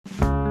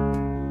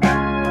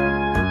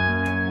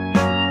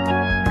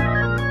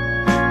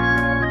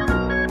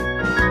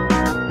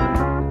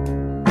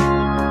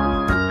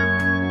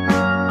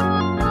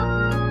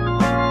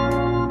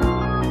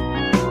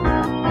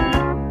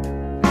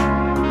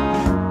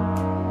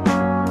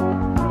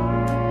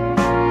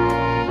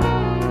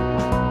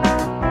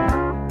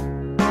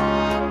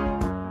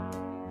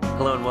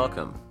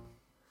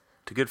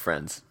to Good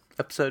Friends,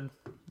 episode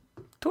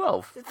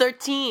 12.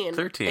 13.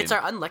 13. It's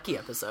our unlucky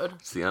episode.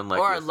 It's the unlucky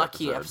Or our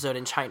lucky episode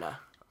in China.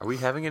 Are we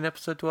having an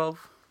episode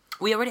 12?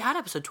 We already had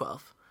episode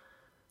 12.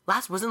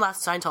 Wasn't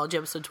last Scientology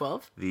episode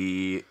 12?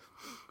 The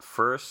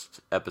first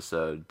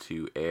episode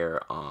to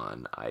air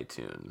on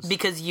iTunes.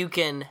 Because you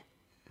can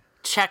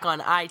check on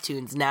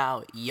iTunes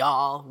now,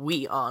 y'all.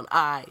 We on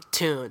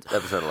iTunes.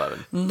 Episode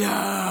 11. No.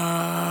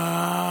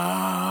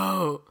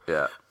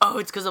 Yeah. Oh,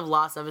 it's because of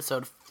lost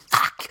episode.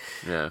 Fuck.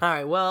 Yeah. All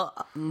right.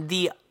 Well,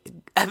 the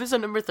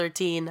episode number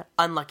 13,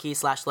 unlucky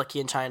 / lucky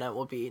in China,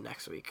 will be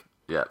next week.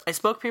 Yeah. I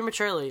spoke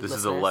prematurely. This listeners.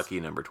 is a lucky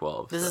number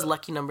 12. This is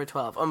lucky number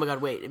 12. Oh my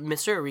god, wait.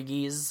 Mr.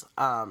 Arigi's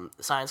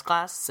science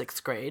class,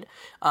 6th grade,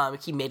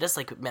 he made us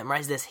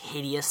memorize this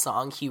hideous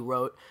song he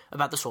wrote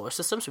about the solar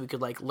system so we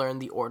could learn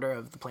the order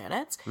of the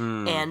planets.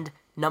 And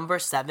number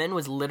 7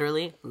 was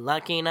literally,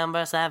 lucky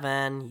number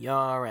 7,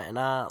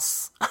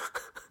 Uranus.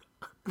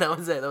 That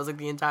was it. That was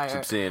the entire...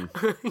 Obscene.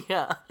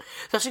 Yeah.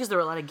 Especially because there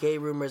were a lot of gay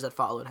rumors that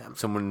followed him.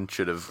 Someone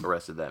should have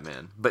arrested that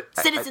man. But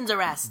Citizens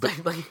arrest!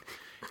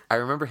 I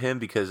remember him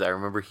because I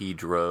remember he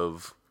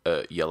drove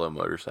a yellow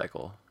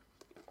motorcycle.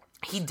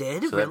 He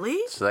did? So really?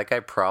 So that guy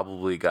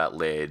probably got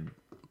laid.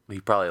 He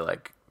probably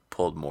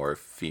pulled more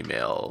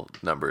female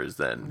numbers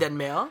than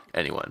Male?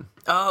 anyone.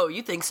 Oh,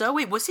 you think so?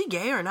 Wait, was he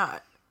gay or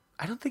not?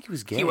 I don't think he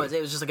was gay. He was.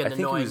 It was just an I think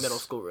annoying middle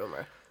school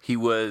rumor. He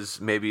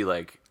was maybe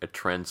a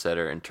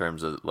trendsetter in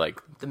terms of The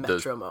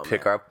those Metro moment.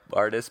 pickup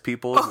artist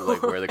people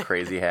who wear the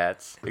crazy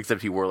hats.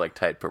 Except he wore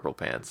tight purple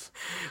pants.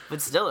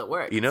 But still, it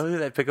worked. You know who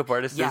that pickup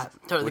artist Yeah, is?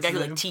 totally. The What's guy his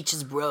who name?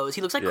 teaches bros.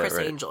 He looks like Yeah, Chris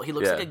right. Angel. He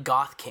looks Yeah. like a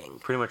goth king.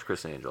 Pretty much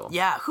Chris Angel.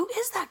 Yeah, who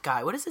is that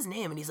guy? What is his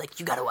name? And he's like,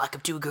 you gotta walk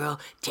up to a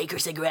girl, take her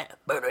cigarette,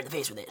 burn her in the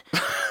face with it.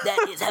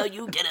 That is how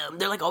you get them.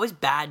 They're always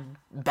bad,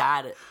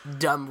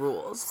 dumb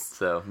rules.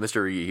 So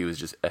Mr. Ree, he was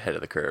just ahead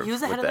of the curve. He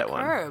was ahead with of that the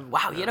one. curve.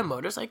 Wow, he had a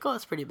motorcycle?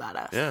 That's pretty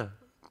badass. Yeah.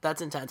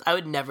 That's intense. I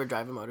would never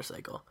drive a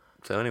motorcycle.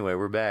 So anyway,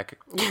 we're back.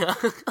 Yeah.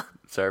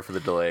 Sorry for the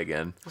delay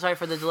again. Sorry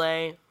for the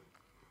delay.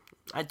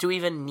 Do we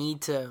even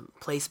need to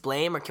place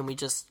blame, or can we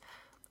just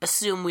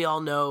assume we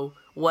all know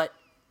what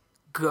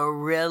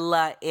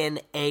gorilla in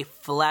a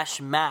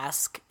flesh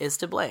mask is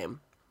to blame?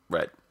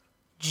 Right.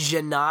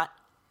 Janat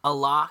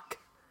Alok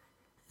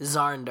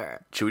Zarnder.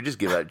 Should we just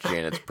give out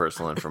Janet's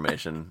personal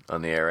information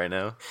on the air right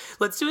now?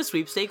 Let's do a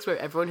sweepstakes where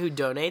everyone who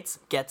donates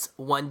gets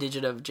 1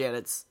 digit of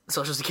Janet's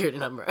social security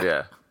number.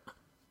 Yeah.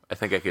 I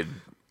think I could,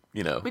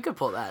 We could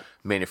pull that.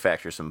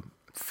 manufacture some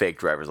fake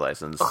driver's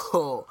license.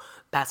 Oh,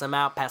 pass them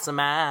out, pass them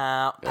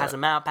out, pass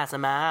them out, pass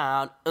them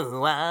out.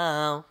 Ooh,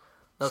 wow.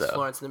 That was So,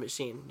 Florence and the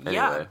Machine. Anyway,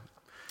 Yeah.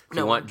 if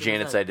you want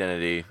Janet's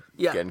identity,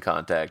 Yeah. get in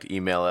contact.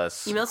 Email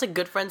us. Email us at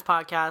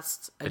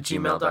goodfriendspodcast@gmail.com.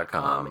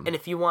 gmail.com. And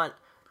if you want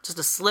just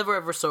a sliver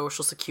of our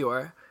social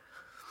secure,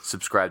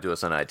 Subscribe to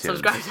us on iTunes.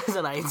 subscribe to us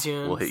on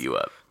iTunes. We'll hit you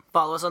up.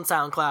 Follow us on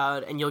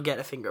SoundCloud, and you'll get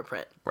a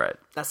fingerprint. Right.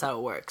 That's how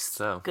it works.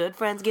 So. Good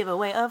Friends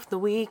giveaway of the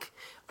week.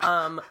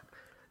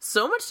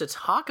 So much to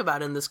talk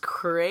about in this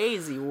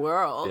crazy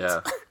world. Yeah.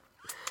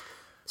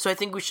 So I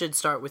think we should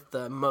start with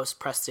the most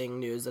pressing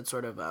news that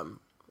sort of,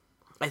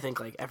 I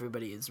think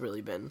everybody has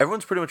really been.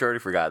 Everyone's pretty much already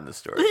forgotten this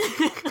story.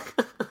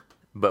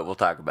 But we'll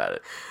talk about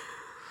it.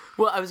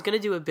 Well, I was going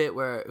to do a bit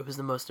where it was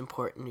the most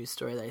important news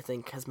story that I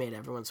think has made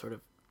everyone sort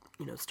of,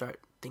 start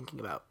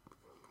thinking about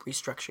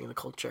restructuring the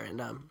culture.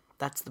 And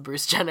that's the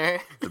Bruce Jenner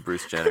The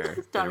Bruce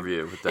Jenner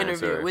interview with Diane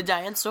Sawyer. with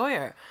Diane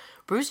Sawyer.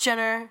 Bruce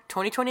Jenner,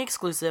 2020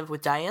 exclusive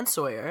with Diane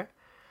Sawyer.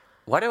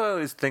 Why do I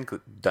always think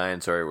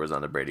Diane Sawyer was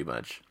on the Brady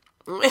Bunch?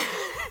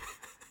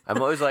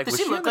 I'm always like, Does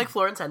was she on look the- like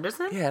Florence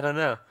Henderson? Yeah, I don't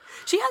know.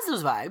 She has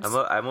those vibes.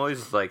 I'm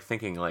always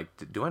thinking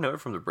do I know her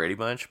from the Brady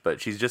Bunch? But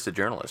she's just a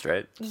journalist,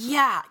 right?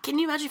 Yeah. Can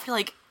you imagine if you're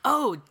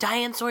oh,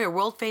 Diane Sawyer,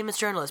 world famous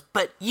journalist,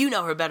 but you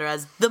know her better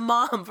as the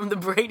mom from the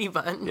Brady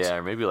Bunch. Yeah,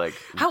 or maybe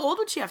How old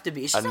would she have to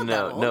be? She's I not don't that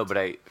know. old. No,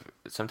 but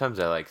sometimes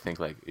I think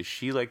is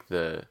she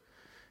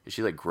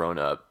grown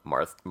up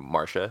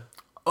Marsha?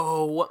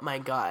 Oh my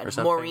God,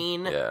 something?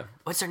 Maureen. Yeah.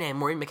 What's her name?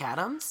 Maureen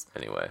McAdams.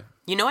 Anyway,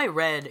 I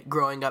read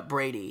Growing Up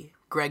Brady,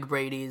 Greg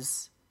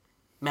Brady's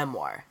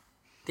memoir.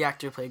 The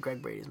actor who played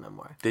Greg Brady's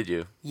memoir. did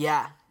you?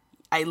 Yeah,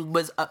 I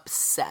was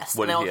obsessed.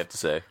 What And did he have to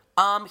say?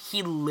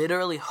 He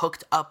literally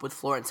hooked up with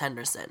Florence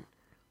Henderson.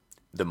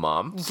 The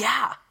mom?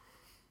 Yeah,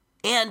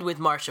 and with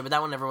Marsha, but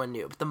that one everyone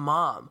knew. But the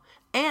mom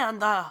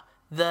and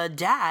the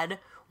dad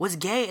was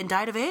gay and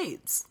died of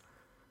AIDS.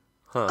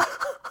 Huh.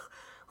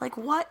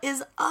 What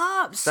is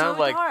up? So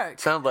dark.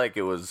 Sound like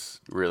it was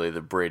really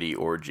the Brady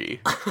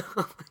orgy.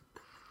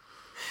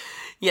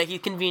 Yeah, he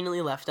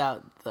conveniently left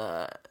out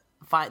the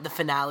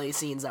finale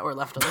scenes that were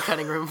left on the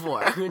cutting room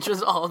floor, which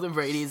was all the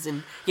Bradys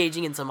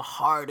engaging in some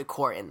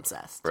hardcore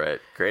incest. Right.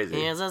 Crazy.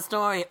 Here's a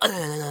story.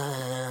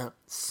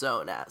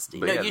 So nasty.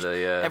 But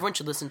yeah, everyone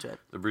should listen to it.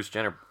 The Bruce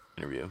Jenner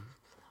interview.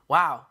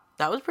 Wow,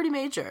 that was pretty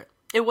major.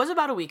 It was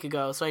about a week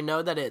ago, so I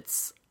know that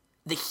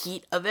the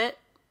heat of it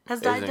has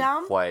died Isn't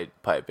down. quite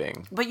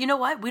piping. But you know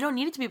what? We don't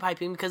need it to be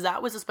piping because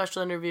that was a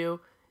special interview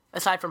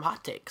aside from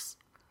hot takes.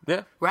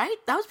 Yeah. right?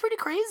 That was pretty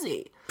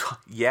crazy.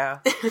 Yeah.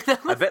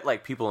 I bet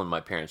like people in my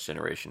parents'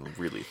 generation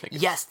really think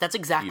it's Yes, that's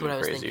exactly even what I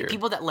was crazier. thinking.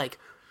 People that like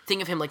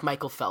think of him like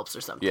Michael Phelps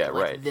or something. Yeah,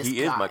 like, right. This He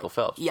guy. is Michael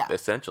Phelps. Yeah,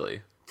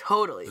 Essentially.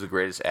 totally. He's the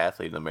greatest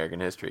athlete in American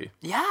history.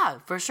 Yeah,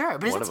 for sure.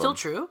 But is One it of still them.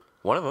 true?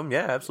 One of them,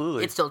 yeah,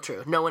 absolutely. It's still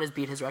true. No one has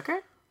beat his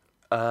record.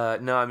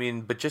 No, I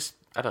mean, but just,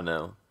 I don't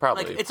know.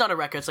 Probably. Like, it's not a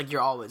record. It's like you're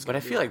always. But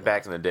I feel like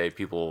back in the day,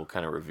 people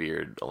kind of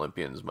revered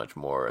Olympians much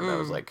more, and that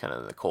was like kind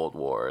of the Cold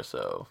War.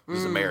 So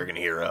he's an American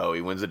hero.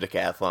 He wins the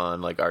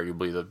decathlon, like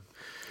arguably the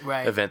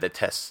right event that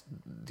tests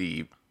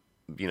the,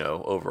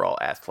 overall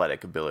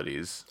athletic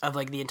abilities. of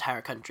like the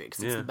entire country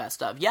because it's Yeah. the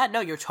best of. Yeah, no,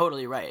 you're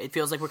totally right. It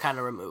feels like we're kind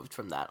of removed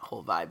from that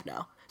whole vibe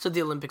now. So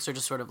the Olympics are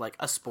just sort of like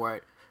a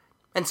sport,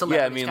 and Yeah, I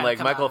celebrities mean, kinda like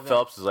come Michael out of it.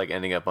 Phelps is like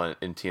ending up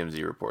in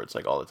TMZ reports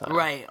like all the time.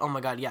 Right. Oh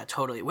my god. Yeah.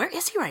 Totally. Where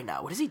is he right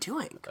now? What is he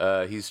doing?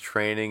 He's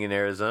training in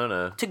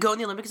Arizona, To go in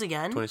the Olympics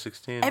again?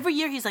 2016. Every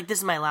year he's like, "This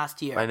is my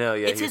last year." I know.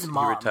 Yeah, It's his he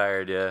mom.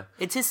 retired. Yeah.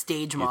 It's his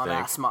stage mom, think?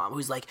 ass mom,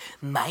 who's like,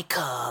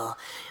 Michael,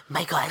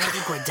 I don't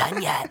think we're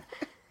done yet.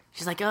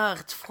 She's like, "Ugh,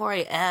 it's 4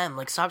 a.m.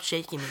 Like, stop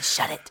shaking me.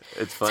 Shut it.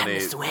 It's Time funny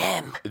to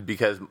swim."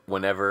 because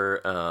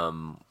whenever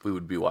we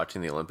would be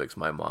watching the Olympics,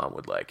 my mom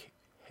would like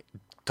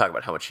talk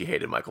about how much she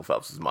hated Michael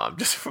Phelps' mom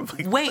just from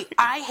like. Wait,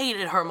 I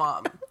hated her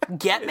mom.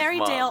 Get Mary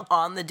mom. Dale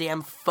on the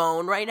damn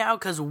phone right now,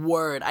 because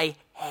word, I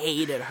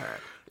hated her.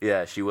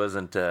 Yeah, she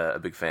wasn't a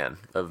big fan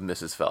of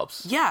Mrs.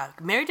 Phelps. Yeah,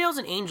 Mary Dale's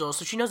an angel,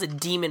 so she knows a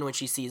demon when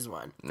she sees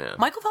one. Yeah.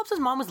 Michael Phelps'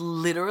 mom was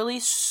literally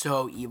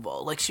so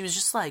evil. Like, she was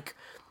just like,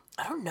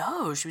 I don't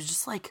know, she was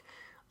just like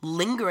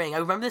lingering. I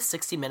remember the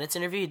 60 Minutes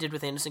interview he did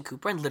with Anderson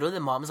Cooper, and literally the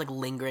mom is like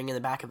lingering in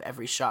the back of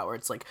every shot, where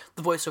it's like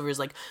the voiceover is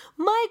like,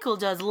 Michael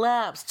does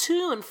laps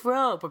to and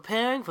fro,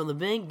 preparing for the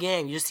big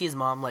game. You just see his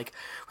mom like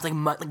with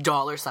like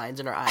dollar signs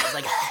in her eyes,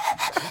 like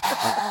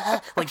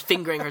like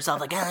fingering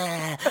herself, like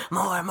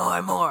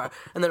more,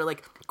 and then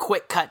like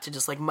quick cut to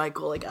just like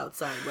Michael like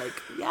outside, like,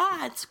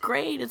 yeah, it's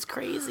great, it's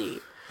crazy.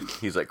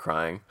 He's like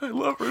crying. I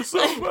love her so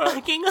I much.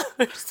 fucking love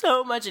her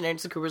so much. And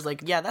Anderson Cooper's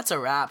like, yeah, that's a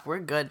wrap. We're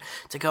good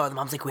to go. And the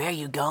mom's like, where are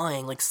you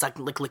going? Like,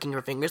 licking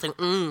her fingers, like,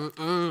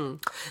 Then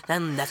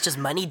that's just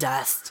money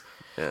dust.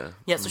 Yeah.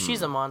 Yeah, so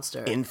she's a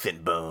monster.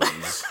 Infant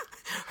bones.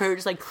 Her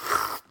just like,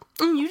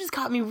 you just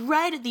caught me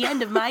right at the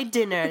end of my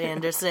dinner,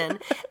 Anderson.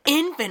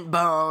 Infant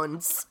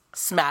bones.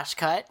 Smash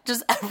cut.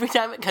 Just every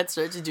time it cuts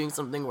to her, she's doing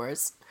something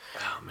worse.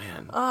 Oh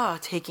man. Oh,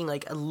 taking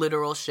like a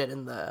literal shit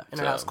in her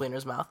house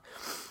cleaner's mouth.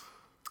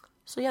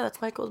 So yeah,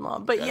 that's Michael's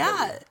mom. But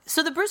yeah,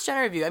 so the Bruce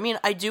Jenner review. I mean,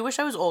 I do wish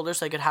I was older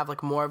so I could have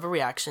like more of a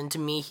reaction. To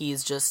me,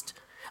 he's just.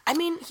 I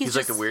mean, he's He's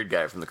like just the weird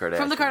guy from the Kardashians.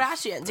 from the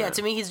Kardashians. Yeah,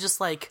 to me, he's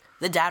just like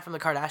the dad from the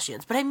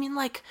Kardashians. But I mean,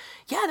 like,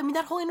 yeah, I mean,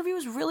 that whole interview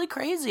was really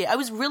crazy. I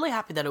was really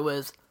happy that it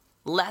was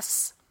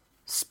less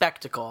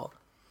spectacle,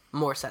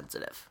 more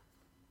sensitive.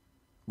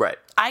 Right.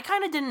 I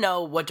kind of didn't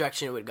know what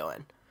direction it would go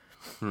in.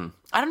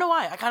 I don't know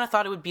why. I kind of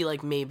thought it would be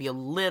like maybe a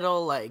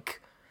little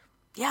like,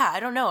 yeah, I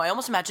don't know. I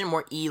almost imagined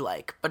more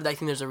E-like, but I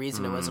think there's a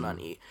reason it wasn't on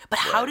E. But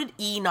how did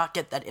E not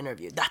get that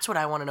interview? That's what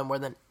I want to know more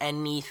than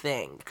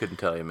anything. Couldn't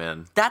tell you,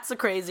 man. That's the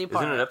crazy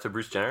part. Isn't it up to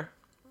Bruce Jenner?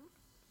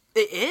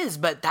 It is,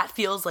 but that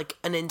feels like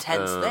an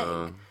intense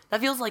thing. That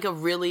feels like a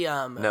really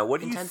Now,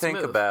 what do you intense think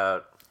move.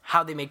 about?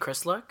 How they made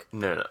Chris look?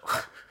 No.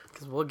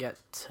 Because we'll get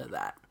to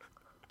that.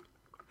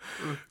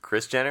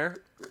 Kris Jenner.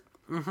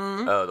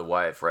 Mm-hmm. Oh, the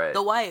wife, right?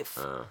 The wife,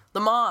 the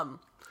mom,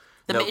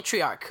 the No.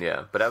 matriarch.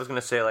 Yeah, but I was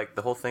gonna say like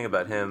the whole thing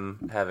about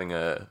him having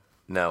a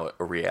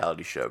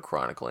reality show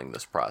chronicling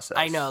this process.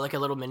 I know, like a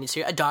little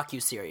miniseries, a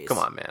docu-series. Come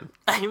on, man.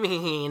 I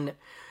mean,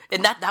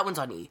 and that one's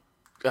on E.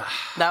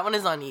 That one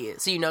is on E,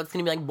 so you know it's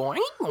gonna be like boing,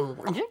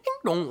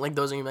 like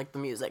those are gonna be like the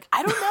music.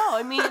 I don't know.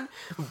 I mean,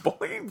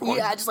 Boing, boing.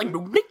 yeah, just like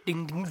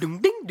ding, ding, ding, ding,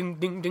 ding, ding,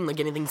 ding, ding, like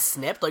anything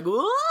snipped, like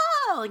whoa,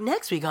 like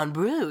next week on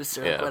Bruce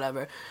or Yeah.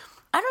 whatever.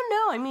 I don't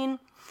know. I mean,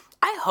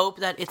 I hope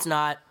that it's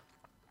not.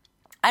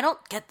 I don't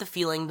get the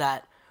feeling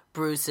that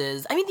Bruce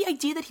is. I mean, the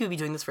idea that he would be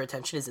doing this for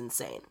attention is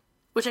insane.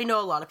 Which I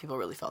know a lot of people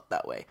really felt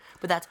that way,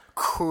 but that's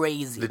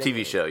crazy. The to TV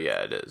me. show,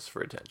 yeah, it is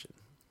for attention.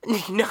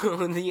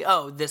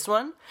 No, this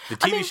one. The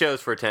TV show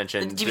is for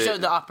attention. The TV show,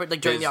 like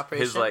during the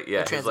operation, his like,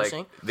 yeah, the his like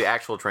transitioning? the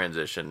actual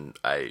transition.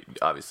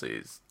 Obviously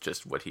is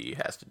just what he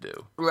has to do.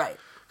 Right.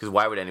 Because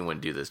why would anyone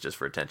do this just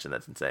for attention?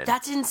 That's insane.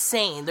 That's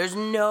insane. There's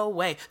no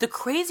way. The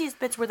craziest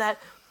bits were that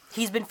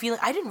he's been feeling.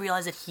 I didn't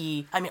realize that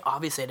he. I mean,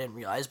 obviously I didn't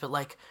realize, but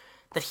like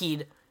that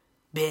he'd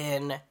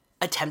been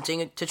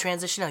attempting to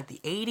transition in like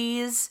the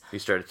 80s. He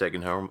started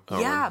taking hormones.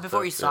 Yeah, and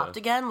before he stuff, stopped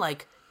again.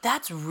 Like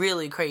that's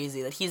really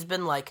crazy that he's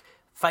been like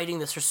fighting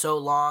this for so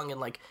long and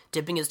like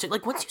dipping his toe.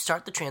 Like once you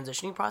start the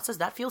transitioning process,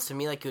 that feels to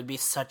me like it would be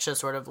such a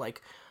sort of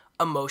like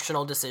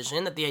emotional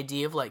decision that the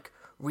idea of like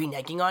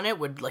reneging on it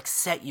would like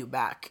set you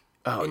back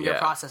in your yeah.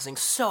 processing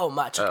so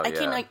much. Oh, I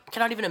yeah.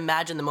 cannot even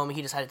imagine the moment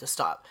he decided to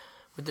stop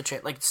with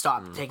the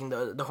stop taking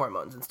the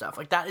hormones and stuff.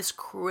 Like that is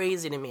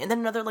crazy to me. And then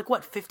another like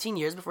what 15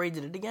 years before he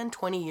did it again,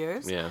 20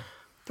 years. Yeah.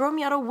 Throw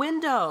me out a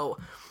window.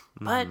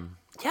 But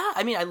yeah,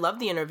 I mean, I love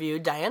the interview.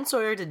 Diane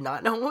Sawyer did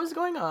not know what was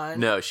going on.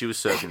 No, she was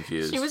so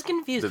confused. She was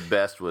confused. The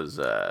best was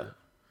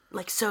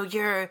like, so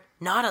you're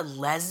not a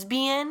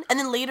lesbian? And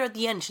then later at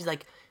the end, she's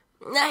like,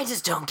 I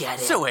just don't get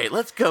it. So wait,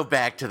 let's go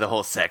back to the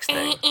whole sex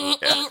thing.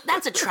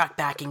 That's a truck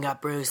backing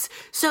up, Bruce.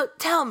 So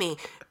tell me,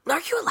 are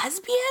you a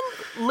lesbian?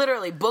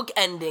 Literally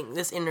bookending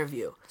this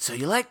interview. So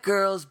you like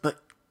girls,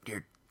 but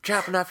you're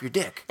chopping off your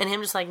dick. And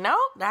him just like, no,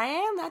 I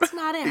am. That's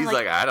not it. He's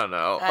like, I don't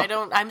know.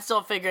 I'm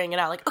still figuring it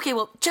out. Like, okay,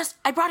 well,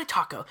 I brought a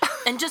taco.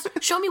 And just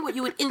show me what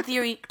you would, in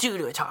theory, do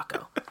to a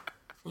taco.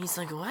 And he's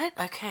like, what?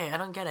 Okay, I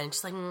don't get it. And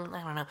she's like,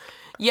 I don't know.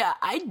 Yeah,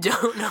 I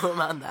don't know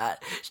about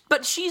that.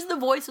 But she's the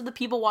voice of the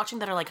people watching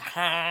that are like,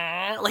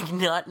 huh? Like,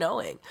 not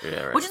knowing.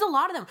 Yeah, right. Which is a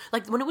lot of them.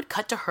 Like, when it would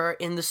cut to her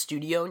in the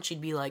studio and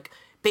she'd be like,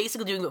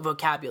 basically doing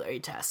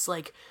vocabulary tests.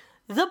 Like,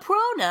 the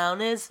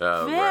pronoun is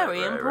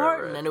very important.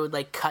 Right. And it would,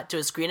 like, cut to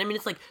a screen. I mean,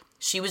 it's like,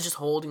 she was just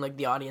holding, like,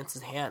 the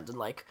audience's hand. And,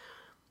 like,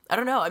 I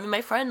don't know. I mean,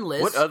 my friend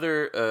Liz... What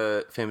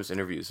other famous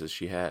interviews has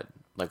she had?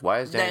 Like, why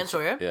is Diane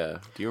Sawyer? Yeah.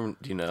 Do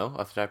you know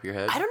off the top of your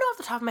head? I don't know off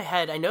the top of my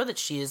head. I know that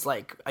she is,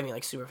 like,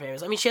 super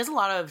famous. I mean, she's won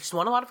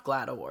a lot of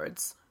GLAAD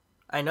awards.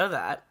 I know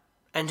that.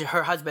 And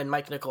her husband,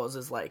 Mike Nichols,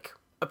 is, like,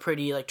 a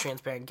pretty, like,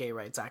 transparent gay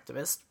rights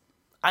activist.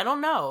 I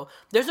don't know.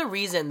 There's a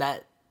reason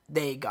that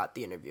they got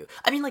the interview.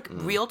 I mean, like,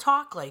 real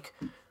talk, like,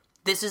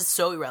 this is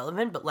so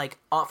irrelevant, but, like,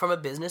 from a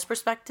business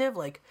perspective,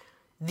 like,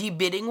 the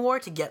bidding war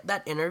to get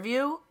that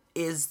interview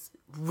is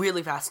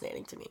really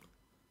fascinating to me.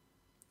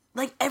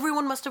 Like,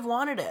 everyone must have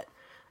wanted it.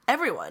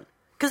 Everyone.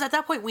 Because at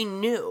that point, we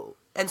knew.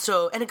 And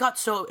it got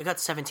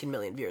 17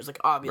 million viewers. Like,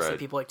 obviously, right.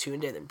 people, like,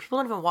 tuned in. And people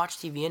don't even watch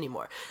TV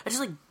anymore. I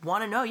just, like,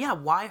 want to know,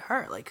 why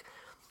her? Like,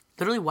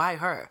 literally, why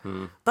her?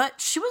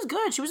 But she was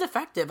good. She was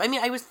effective. I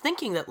mean, I was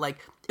thinking that, like,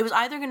 it was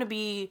either going to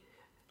be,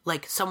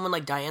 like, someone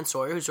like Diane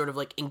Sawyer, who's sort of,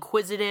 like,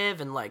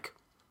 inquisitive and, like,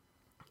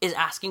 is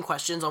asking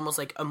questions almost,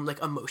 like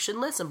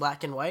emotionless and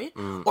black and white.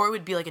 Or it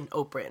would be, like, an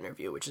Oprah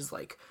interview, which is,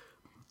 like,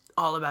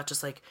 all about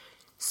just, like,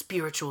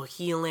 spiritual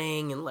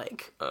healing and,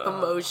 like,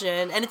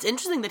 emotion. And it's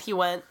interesting that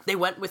they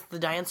went with the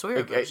Diane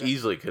Sawyer version. It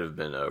easily could have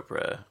been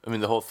Oprah. I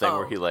mean, the whole thing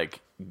where he, like...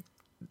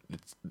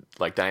 It's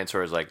like Diane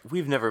Sawyer's like,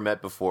 we've never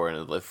met before,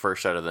 and the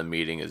first shot of the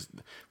meeting is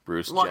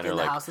Bruce Walking Jenner, in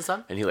the like, house and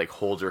stuff? and he like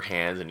holds her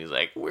hands, and he's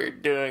like, "We're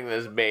doing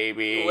this,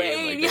 baby," Wait,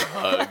 and like they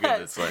hug,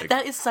 and it's like,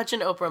 that is such an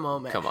Oprah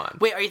moment. Come on.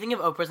 Wait, are you thinking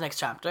of Oprah's Next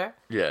Chapter?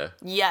 yeah,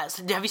 Yes.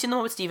 Have you seen the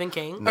one with Stephen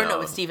King? No. Or no,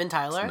 with Steven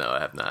Tyler? no, I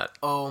have not.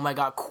 Oh my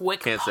god,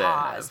 quick Can't say I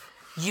pause.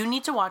 have. You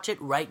need to watch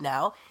it right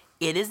now.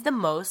 It is the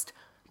most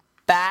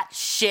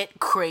batshit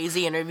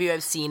crazy interview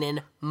I've seen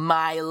in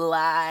my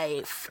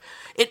life.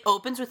 It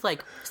opens with,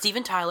 like,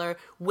 Steven Tyler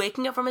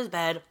waking up from his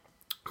bed,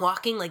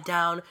 walking, like,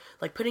 down,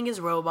 like, putting his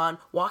robe on,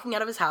 walking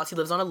out of his house. He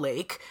lives on a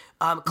lake,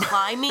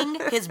 climbing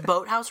his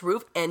boathouse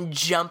roof and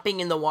jumping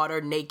in the water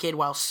naked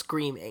while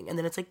screaming. And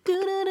then it's like,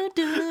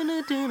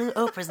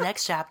 Oprah's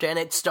Next Chapter, and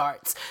it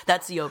starts.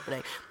 That's the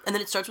opening. And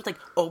then it starts with, like,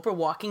 Oprah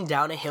walking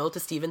down a hill to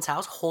Steven's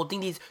house holding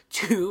these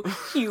two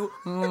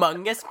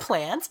humongous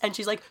plants, and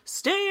she's like,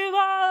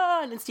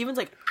 Steven! And Steven's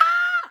like,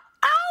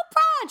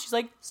 Oprah! And she's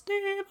like,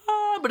 Steven!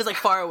 But it's, like,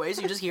 far away,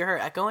 so you just hear her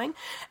echoing.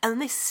 And then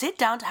they sit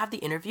down to have the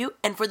interview,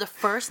 and for the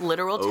first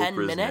literal 10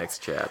 Oprah's minutes...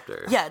 Next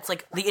Chapter. Yeah, it's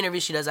like the interview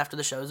she does after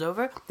the show's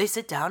over. They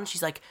sit down, and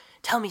she's like,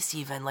 tell me,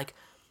 Steven, like,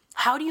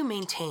 how do you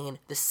maintain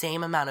the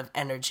same amount of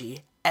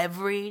energy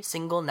every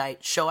single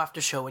night, show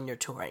after show, when you're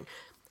touring?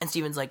 And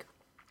Steven's like,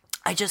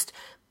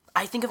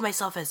 I think of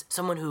myself as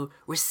someone who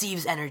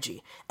receives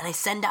energy, and I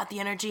send out the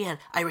energy and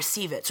I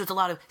receive it. So it's a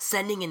lot of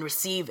sending and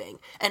receiving.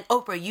 And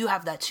Oprah, you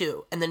have that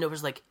too. And then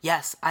Oprah's like,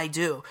 yes, I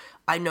do.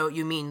 I know what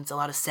you mean. It's a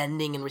lot of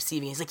sending and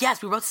receiving. He's like,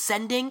 yes, we're both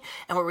sending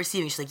and we're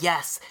receiving. She's like,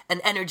 yes,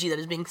 an energy that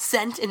is being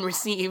sent and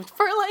received.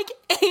 For like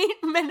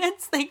 8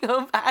 minutes, they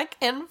go back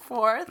and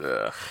forth.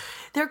 Ugh.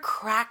 They're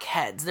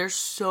crackheads. They're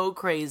so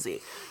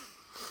crazy.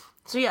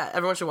 So yeah,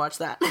 everyone should watch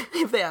that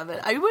if they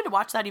haven't. I would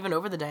watch that even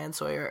over the Diane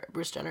Sawyer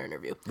Bruce Jenner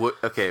interview.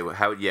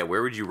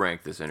 Where would you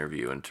rank this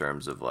interview in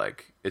terms of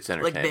like its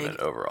entertainment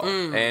overall,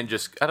 and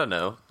just I don't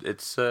know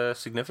its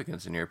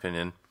significance in your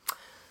opinion?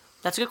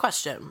 That's a good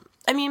question.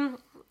 I mean,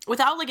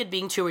 without like it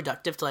being too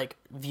reductive to like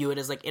view it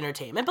as like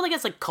entertainment, but like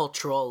it's like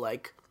cultural,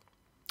 like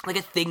a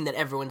thing that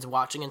everyone's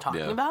watching and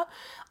talking about.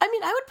 I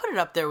mean, I would put it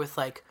up there with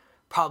like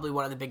probably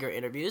one of the bigger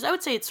interviews. I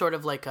would say it's sort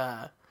of like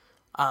a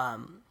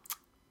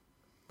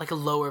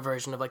lower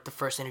version of, like, the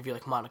first interview,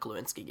 like, Monica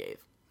Lewinsky gave.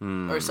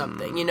 Or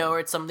something, you know? Or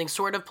it's something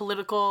sort of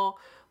political,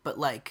 but,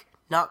 like,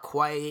 not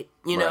quite,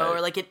 you know? Right.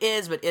 Or, like, it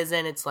is, but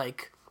isn't. It's,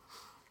 like,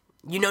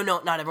 you know,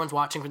 not everyone's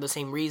watching for the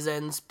same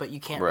reasons, but you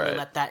can't really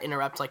let that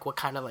interrupt, like, what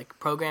kind of, like,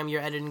 program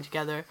you're editing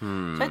together.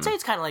 So I'd say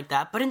it's kind of like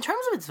that. But in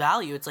terms of its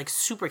value, it's, like,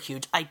 super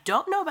huge. I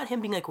don't know about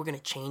him being like, we're going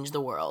to change the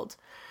world.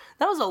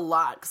 That was a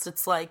lot, because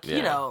it's, like,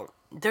 you know,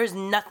 there's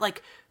nothing,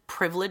 like,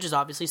 privilege is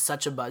obviously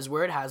such a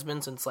buzzword, has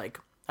been since, like,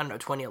 I don't know,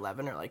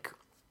 2011 or, like,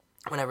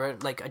 whenever,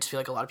 like, I just feel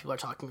like a lot of people are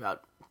talking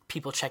about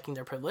people checking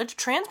their privilege.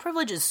 Trans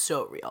privilege is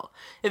so real.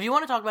 If you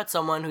want to talk about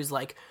someone who's,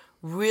 like,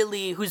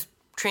 really, whose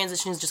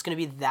transition is just going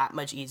to be that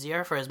much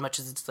easier for as much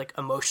as it's, like,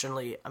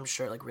 emotionally, I'm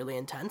sure, like, really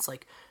intense,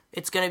 like,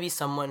 it's going to be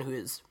someone who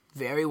is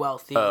very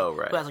wealthy. Oh,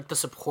 right. Who has like the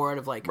support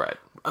of like Right.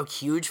 a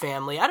huge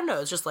family. I don't know.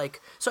 It's just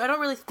like, so I don't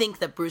really think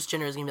that Bruce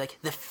Jenner is gonna be like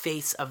the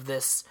face of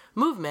this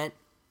movement.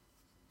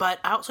 But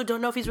I also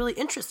don't know if he's really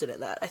interested in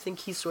that. I think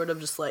he's sort of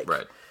just like,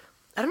 Right.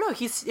 I don't know.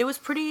 It was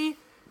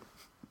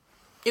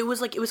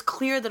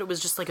clear that it was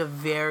just like a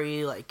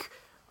very like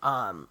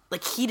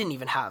he didn't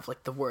even have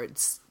like the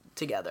words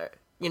together,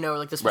 you know, or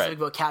like the specific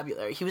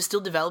vocabulary. He was still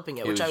developing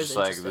it, He which was I was just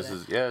like, interested this in.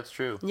 is, yeah, it's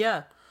true.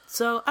 Yeah.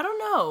 So I don't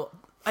know.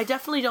 I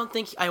definitely don't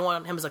think I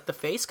want him as like the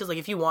face, because like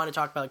if you want to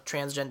talk about like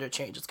transgender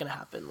change, it's gonna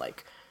happen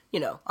like, you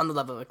know, on the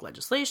level of like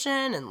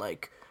legislation and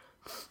like,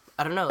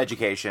 I don't know, like,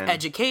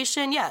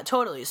 education. Yeah,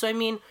 totally. So I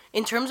mean,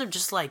 in terms of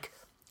just like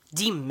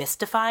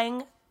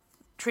demystifying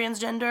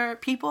transgender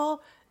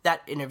people,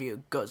 that interview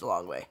goes a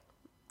long way,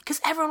 because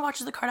everyone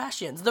watches the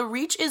Kardashians. The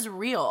reach is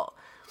real.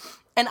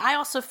 And I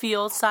also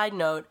feel, side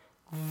note,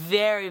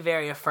 very,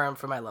 very affirmed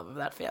for my love of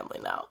that family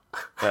now.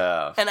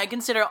 And I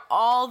consider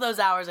all those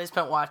hours I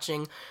spent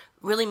watching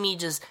really me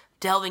just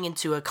delving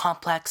into a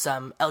complex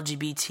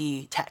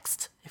LGBT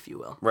text, if you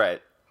will.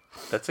 Right.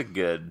 That's a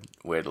good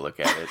way to look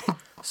at it.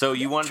 So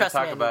you wanted to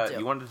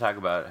talk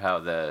about how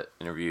the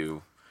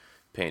interview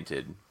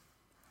painted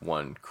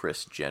one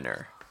Kris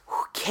Jenner,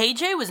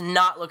 KJ was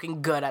not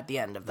looking good at the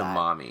end of that. the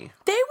mommy.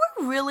 They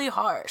were really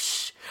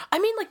harsh. I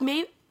mean, like,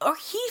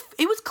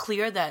 it was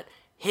clear that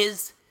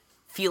his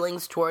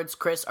feelings towards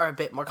Kris are a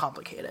bit more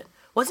complicated.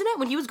 Wasn't it?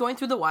 When he was going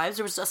through the wives,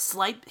 there was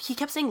he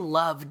kept saying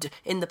loved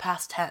in the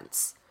past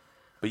tense.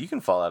 But you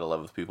can fall out of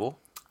love with people.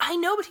 I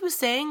know, but he was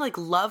saying, like,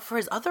 love for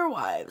his other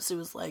wives. It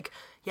was like,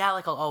 yeah,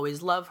 like, I'll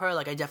always love her.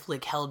 Like, I definitely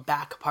like, held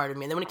back a part of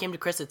me. And then when it came to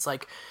Kris, it's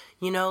like,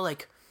 you know,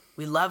 like,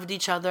 we loved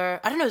each other.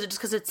 I don't know, is it just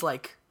because it's,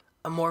 like,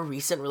 a more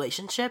recent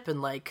relationship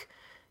and, like,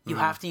 you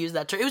have to use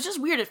that term? It was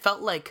just weird. It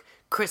felt like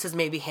Kris has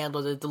maybe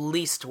handled it the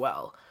least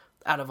well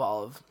out of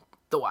all of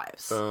the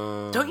wives.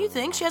 Don't you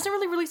think? She hasn't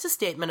really released a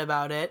statement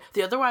about it.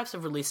 The other wives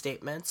have released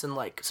statements and,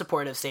 like,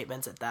 supportive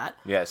statements at that.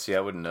 Yeah, see,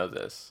 I wouldn't know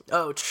this.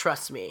 Oh,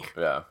 trust me.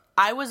 Yeah.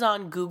 I was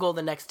on Google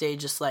the next day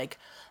just like,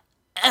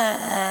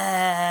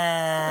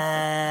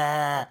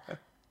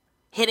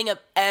 hitting up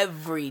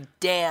every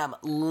damn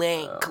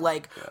link.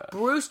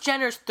 Bruce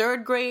Jenner's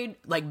third grade,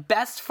 like,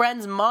 best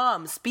friend's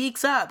mom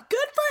speaks up.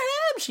 Good for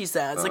him, she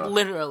says. Like,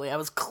 literally, I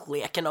was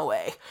clicking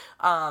away.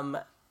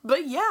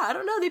 But yeah, I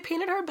don't know. They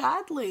painted her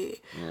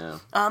badly. Yeah.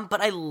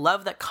 But I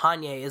love that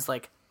Kanye is,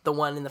 like, the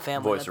one in the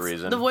family. Voice of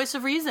reason. The voice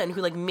of reason,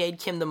 who, like, made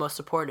Kim the most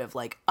supportive.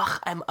 Like,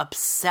 I'm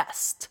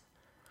obsessed.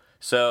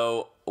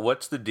 So,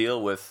 what's the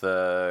deal with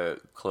Khloe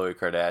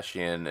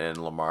Kardashian and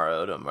Lamar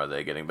Odom? Are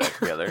they getting back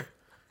together?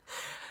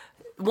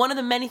 One of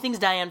the many things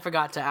Diane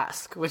forgot to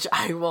ask, which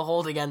I will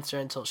hold against her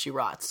until she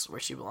rots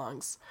where she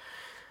belongs.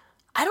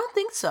 I don't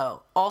think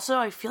so. Also,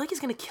 I feel like he's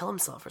going to kill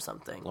himself or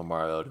something.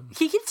 Lamar Odom.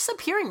 He keeps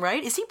disappearing,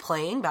 right? Is he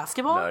playing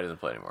basketball? No, he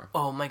doesn't play anymore.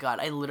 Oh my god,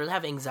 I literally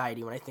have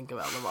anxiety when I think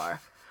about Lamar.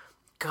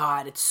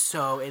 God, it's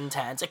so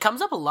intense. It comes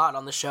up a lot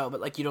on the show,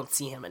 but, like, you don't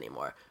see him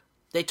anymore.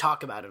 They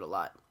talk about it a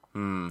lot.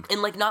 In,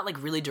 like, not,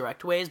 like, really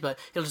direct ways, but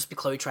it'll just be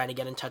Khloe trying to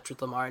get in touch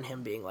with Lamar and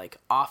him being, like,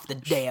 off the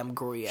damn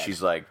grid.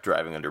 She's, like,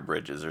 driving under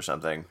bridges or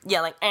something. Yeah,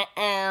 like,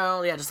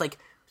 yeah, just, like,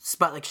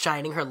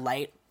 shining her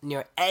light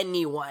near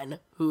anyone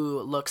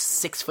who looks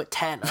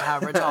 6'10" or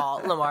however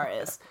tall Lamar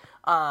is.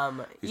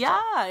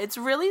 Yeah, it's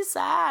really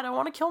sad. I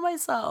want to kill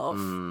myself.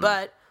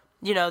 But,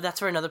 you know,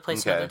 that's for another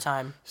place, another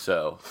time.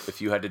 So,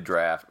 if you had to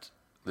draft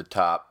the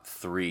top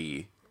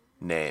 3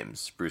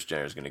 names Bruce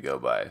Jenner's going to go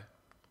by.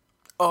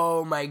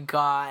 Oh my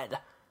god.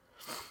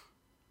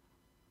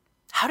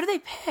 How do they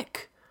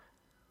pick?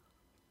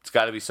 It's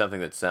got to be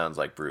something that sounds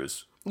like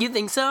Bruce. You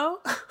think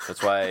so?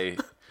 That's why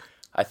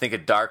I think a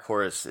dark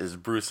horse is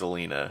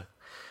Brucelina.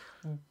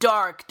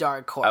 Dark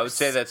horse. I would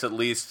say that's at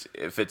least,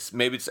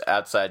 maybe it's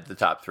outside the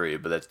top 3,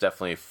 but that's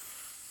definitely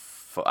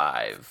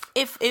 5.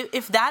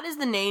 If that is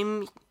the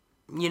name,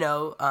 you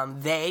know,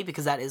 they,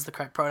 because that is the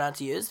correct pronoun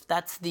to use, if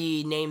that's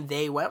the name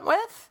they went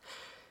with,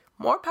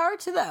 more power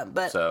to them.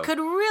 But could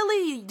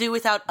really do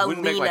without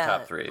Alina. Wouldn't make my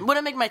top 3.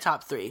 Wouldn't make my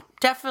top 3.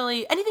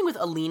 Definitely, anything with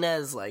Alina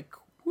is like,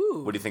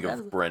 woo. What do you think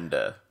of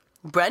Brenda?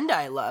 Brenda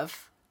I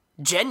love.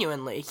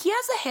 Genuinely. He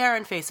has the hair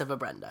and face of a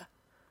Brenda.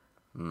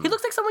 He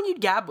looks like someone you'd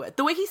gab with.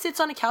 The way he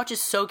sits on a couch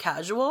is so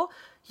casual.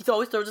 He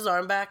always throws his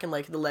arm back and,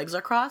 like, the legs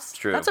are crossed.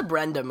 True. That's a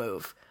Brenda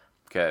move.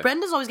 Okay.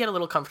 Brenda's always get a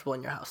little comfortable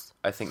in your house.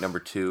 I think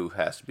number 2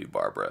 has to be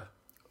Barbara.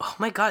 Oh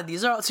my god,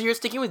 so you're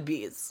sticking with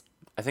B's?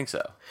 I think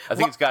so. I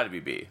think it's got to be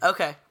B.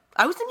 Okay.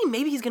 I was thinking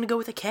maybe he's gonna go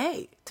with a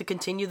K to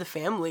continue the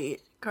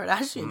family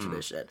Kardashian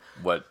tradition.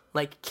 What?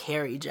 Like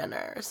Kylie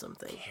Jenner or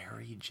something.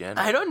 Kylie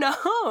Jenner? I don't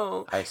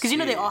know. I Because, you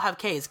know, they see. all have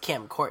K's.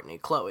 Kim, Kourtney,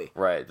 Khloe.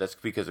 Right, that's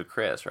because of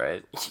Kris,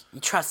 right?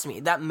 Trust me,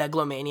 that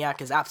megalomaniac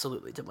is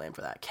absolutely to blame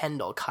for that.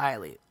 Kendall,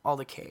 Kylie, all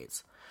the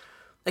K's.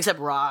 Except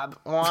Rob.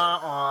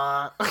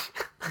 Wah, wah.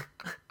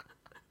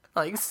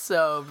 Like,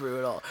 so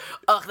brutal.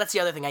 Ugh, that's the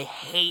other thing. I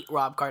hate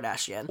Rob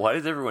Kardashian. Why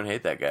does everyone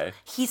hate that guy?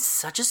 He's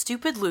such a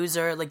stupid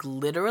loser. Like,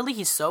 literally,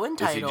 he's so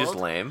entitled. Is he just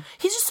lame?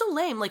 He's just so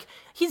lame. Like,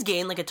 he's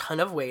gained, like, a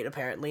ton of weight,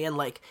 apparently, and,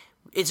 like,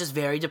 is just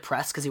very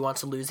depressed because he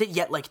wants to lose it,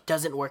 yet like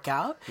doesn't work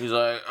out. He's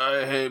like,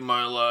 I hate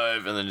my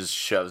life, and then just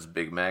shoves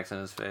Big Macs in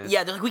his face.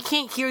 Yeah, they're like, we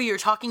can't hear you. You're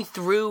talking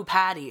through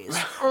patties.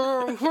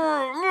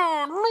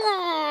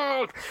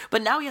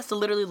 But now he has to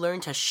literally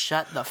learn to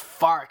shut the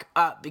fark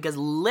up because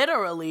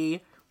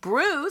literally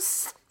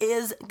Bruce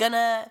is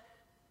gonna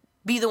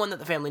be the one that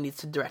the family needs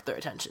to direct their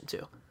attention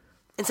to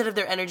instead of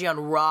their energy on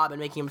Rob and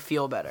making him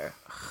feel better.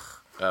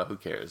 Oh, who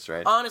cares,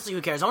 right? Honestly,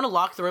 who cares? I want to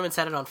lock the room and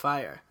set it on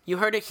fire. You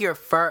heard it here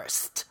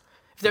first.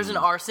 If there's an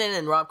arson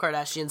in Rob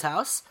Kardashian's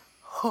house,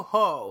 ho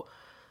ho.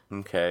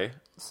 Okay.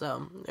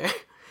 So,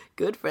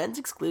 good friends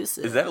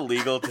exclusive. Is that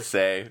illegal to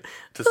say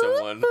to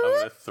someone, I'm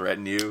going to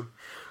threaten you?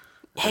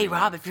 Hey,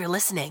 Rob, if you're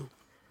listening,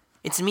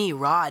 it's me,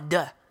 Rod.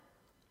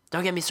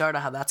 Don't get me started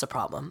on how that's a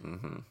problem.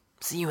 Mm-hmm.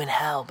 See you in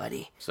hell,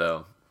 buddy.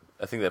 So,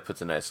 I think that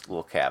puts a nice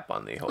little cap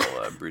on the whole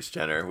Bruce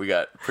Jenner. We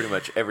got pretty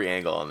much every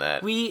angle on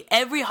that.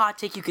 Every hot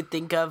take you could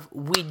think of,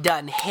 we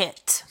done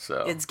hit.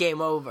 So it's game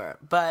over.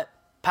 But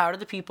power to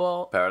the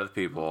people. Power to the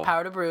people.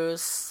 Power to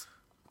Bruce.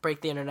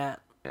 Break the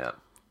internet. Yeah.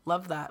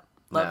 Love that.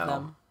 Love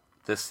them.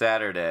 This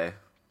Saturday,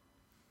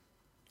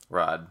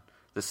 Rod,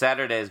 this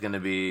Saturday is going to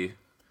be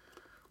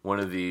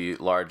one of the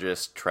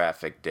largest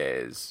traffic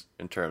days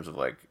in terms of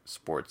like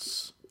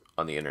sports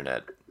on the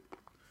internet.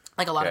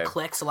 Like a lot of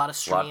clicks, a lot of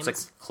streams.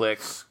 Lots of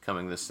clicks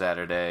coming this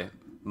Saturday.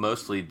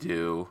 Mostly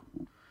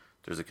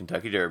there's a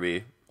Kentucky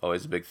Derby,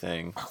 always a big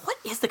thing. What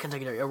is the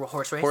Kentucky Derby? A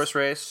horse race? Horse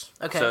race.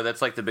 Okay. So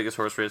that's like the biggest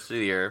horse race of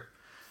the year.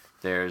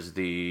 There's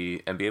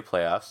the NBA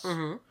playoffs.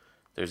 Mm-hmm.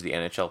 There's the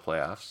NHL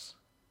playoffs.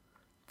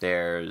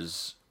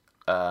 There's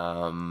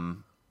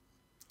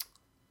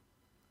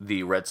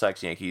the Red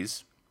Sox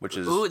Yankees, which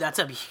is that's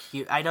a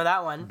huge. I know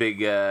that one. Big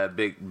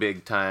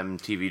time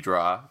TV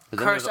draw.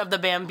 Curse of the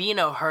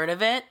Bambino. Heard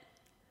of it?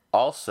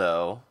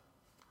 Also,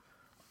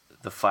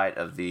 the fight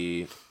of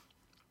the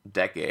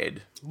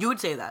decade. You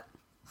would say that.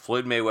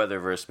 Floyd Mayweather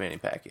versus Manny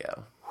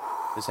Pacquiao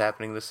is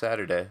happening this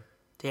Saturday.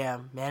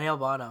 Damn, Manny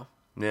Albano.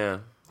 Yeah.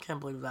 Can't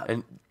believe that.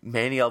 And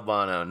Manny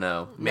Albano,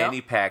 no. Manny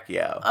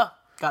Pacquiao. Oh,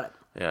 got it.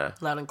 Yeah.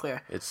 Loud and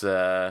clear. It's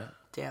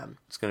damn.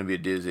 It's gonna be a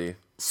doozy.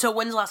 So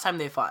when's the last time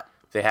they fought?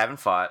 They haven't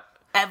fought.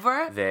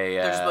 Ever?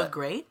 They're just both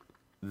great?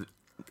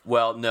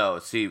 Well, no.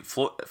 See,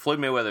 Floyd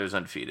Mayweather is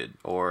undefeated.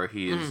 Or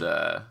he's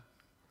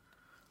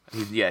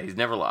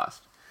never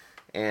lost.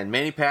 And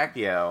Manny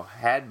Pacquiao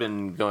had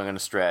been going on a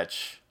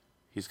stretch.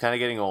 He's kind of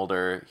getting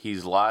older.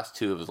 He's lost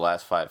 2 of his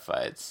last 5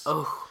 fights.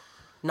 Oh,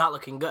 not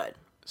looking good.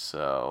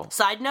 So,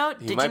 side note,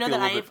 did you know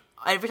that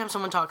every time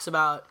someone talks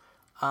about,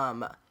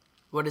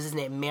 what is his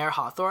name, Mayor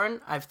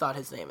Hawthorne, I've thought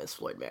his name is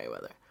Floyd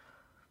Mayweather.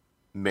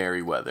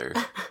 Merriweather.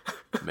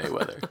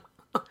 Mayweather.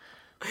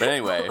 But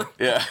anyway,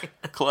 yeah,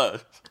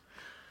 close.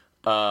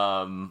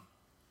 Everyone,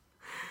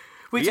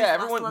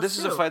 this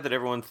is a fight that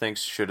everyone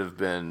thinks should have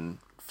been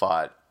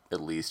fought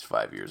at least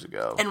 5 years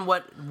ago. And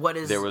what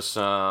is... There was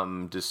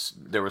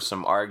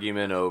some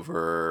argument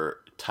over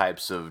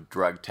types of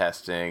drug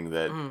testing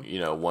that,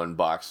 one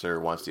boxer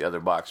wants the other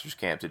boxer's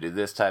camp to do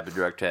this type of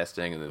drug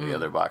testing, and then the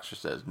other boxer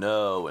says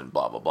no, and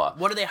blah, blah, blah.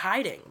 What are they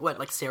hiding? What,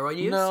 like steroid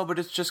use? No, but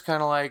it's just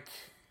kind of like,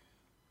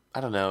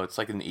 I don't know, it's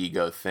like an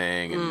ego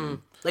thing.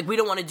 And like, we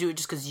don't want to do it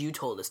just because you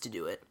told us to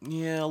do it.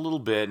 Yeah, a little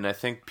bit, and I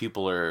think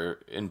people are,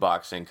 in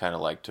boxing, kind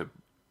of like to,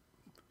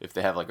 if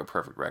they have like a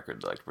perfect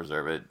record, they like to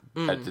preserve it.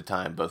 At the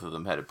time, both of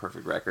them had a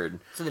perfect record.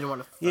 So they didn't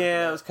want to...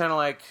 Yeah, it was kind of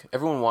like,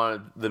 everyone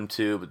wanted them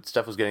to, but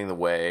stuff was getting in the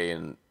way,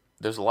 and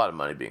there's a lot of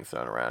money being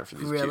thrown around for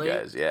these two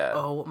guys. Yeah.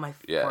 Oh, my...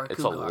 Yeah,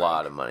 it's a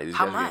lot of money. These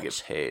guys are going to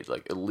get paid,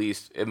 like, at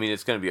least, I mean,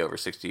 it's going to be over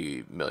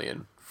 $60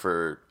 million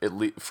for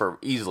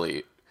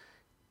easily...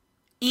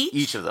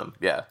 Each of them,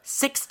 yeah.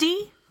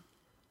 60?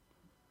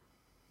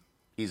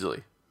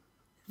 Easily.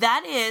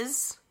 That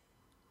is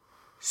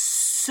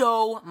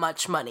so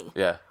much money.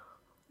 Yeah.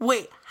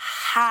 Wait,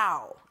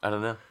 how? I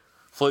don't know.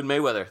 Floyd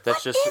Mayweather.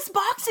 What is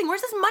boxing?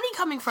 Where's this money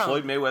coming from?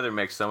 Floyd Mayweather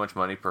makes so much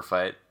money per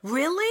fight.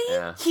 Really?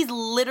 Yeah. He's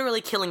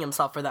literally killing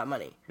himself for that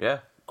money.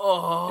 Yeah.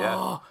 Oh.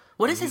 Yeah.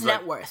 What is his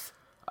net worth?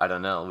 I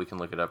don't know. We can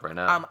look it up right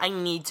now. I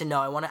need to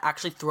know. I want to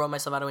actually throw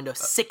myself out a window.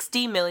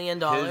 $60 million?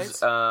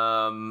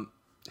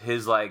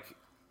 His like,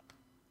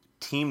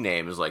 team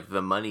name is like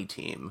the Money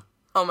Team.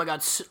 Oh my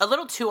god. A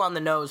little too on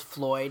the nose,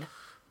 Floyd.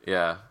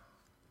 Yeah.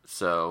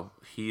 So,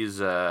 he's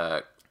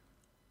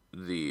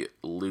the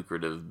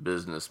lucrative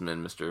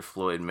businessman, Mr.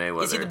 Floyd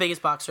Mayweather. Is he the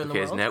biggest boxer in the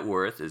world? His net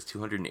worth is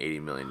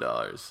 $280 million.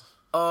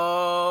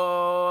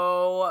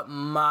 Oh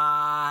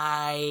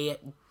my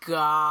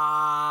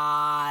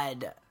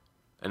god.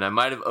 And I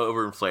might have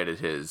overinflated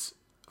his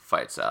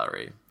fight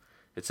salary.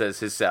 It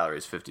says his salary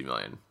is $50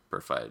 million per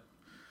fight.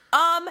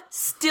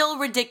 Still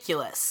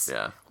ridiculous.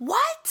 Yeah.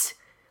 What?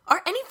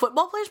 Are any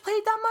football players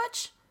paid that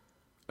much?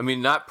 I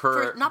mean, not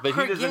per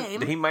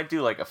game. He might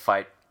do like a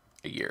fight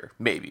a year,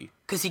 maybe.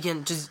 Because he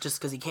can, just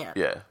because he can.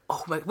 Yeah.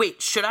 Oh my,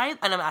 wait, should I,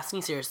 and I'm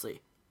asking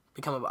seriously,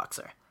 become a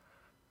boxer?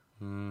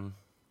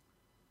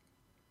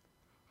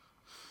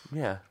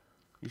 Yeah,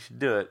 you should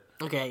do it.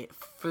 Okay,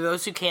 for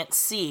those who can't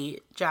see,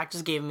 Jack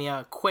just gave me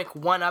a quick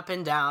one up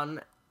and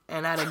down,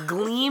 and had a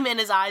gleam in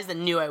his eyes that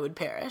knew I would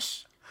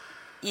perish.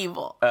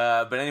 Evil.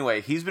 But anyway,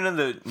 he's been in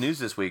the news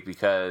this week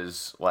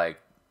because, like,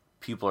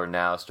 people are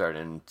now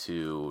starting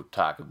to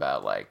talk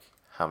about, like,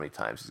 how many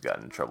times he's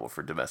gotten in trouble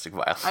for domestic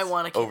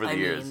violence over the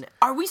years.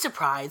 Are we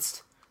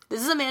surprised?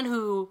 This is a man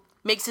who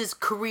makes his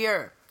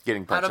career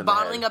Getting punched out of in the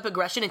bottling head. up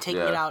aggression and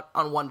taking it out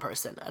on one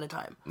person at a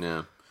time.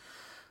 Yeah.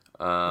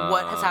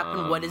 What has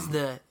happened? What is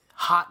the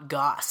hot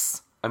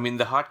goss? I mean,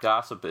 the hot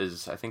gossip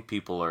is, I think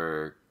people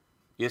are...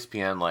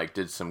 ESPN, like,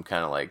 did some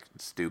kind of, like,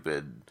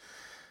 stupid...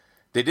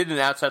 They did an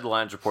Outside the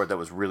Lines report that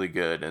was really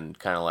good and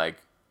kind of, like,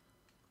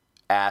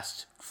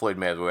 asked Floyd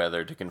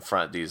Mayweather to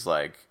confront these,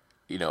 like,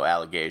 you know,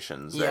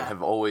 allegations that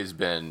have always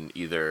been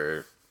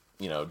either,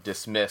 you know,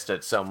 dismissed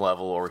at some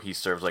level or he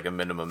serves, like, a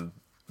minimum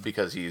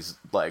because he's,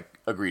 like,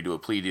 agreed to a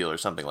plea deal or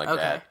something like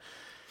that.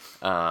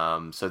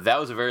 So that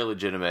was a very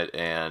legitimate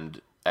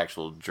and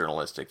actual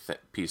journalistic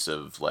piece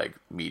of, like,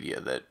 media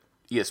that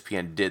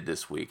ESPN did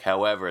this week.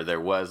 However,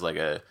 there was, like,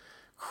 a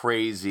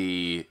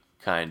crazy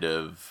kind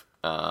of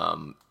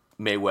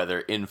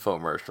Mayweather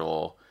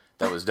infomercial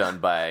that was done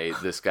by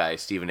this guy,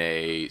 Stephen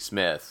A.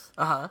 Smith,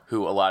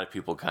 who a lot of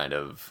people kind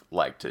of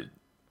like to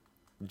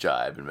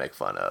jibe and make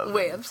fun of.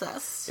 Way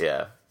obsessed.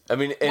 Yeah. I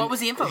mean, what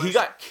was the infomercial? He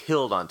got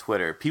killed on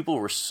Twitter. People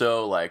were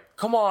so like,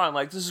 come on,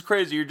 like, this is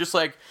crazy. You're just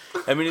like,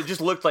 I mean, it just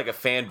looked like a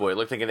fanboy. It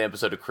looked like an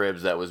episode of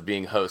Cribs that was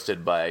being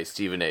hosted by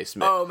Stephen A.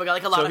 Smith. Oh my God,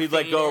 like a lot of So he'd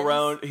like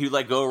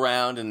go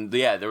around and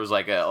yeah, there was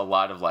like a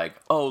lot of like,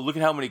 oh, look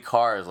at how many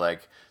cars,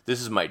 like, this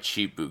is my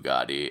cheap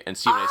Bugatti. And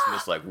Stephen A.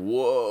 Smith's like,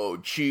 whoa,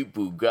 cheap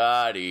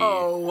Bugatti.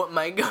 Oh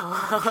my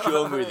God.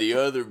 Show me the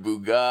other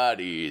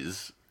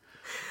Bugattis.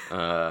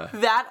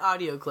 That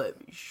audio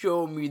clip.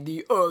 Show me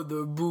the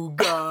other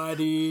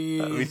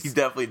Bugattis. I mean, he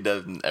definitely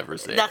doesn't ever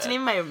say That's that. the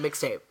name of my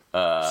mixtape.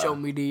 Show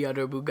me the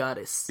other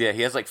Bugattis. Yeah,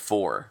 he has like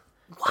 4.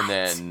 What? And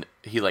then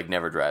he like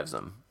never drives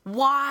them.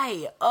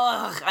 Why?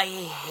 Ugh, I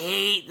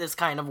hate this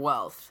kind of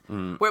wealth.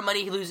 Where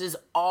money loses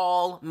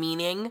all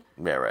meaning.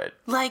 Yeah, right.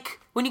 Like,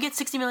 when you get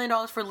 $60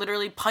 million for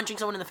literally punching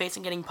someone in the face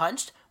and getting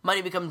punched,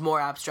 money becomes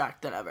more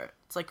abstract than ever.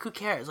 It's like, who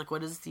cares? Like,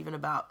 what is this even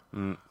about?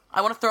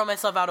 I want to throw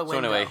myself out a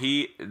window. So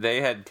anyway,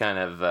 they had kind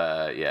of,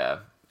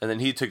 and then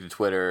he took to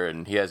Twitter,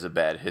 and he has a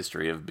bad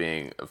history of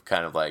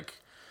kind of like,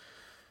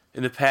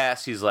 in the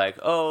past, he's like,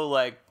 oh,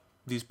 like,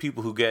 these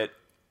people who get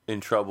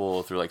in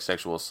trouble through, like,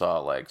 sexual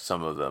assault, like,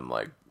 some of them,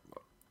 like,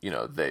 you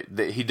know,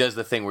 he does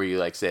the thing where you,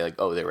 like, say, like,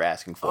 oh, they were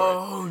asking for it.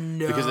 Oh,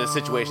 no. Because of the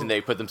situation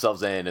they put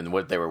themselves in and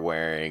what they were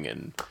wearing,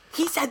 and...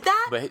 He said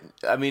that? But,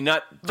 I mean,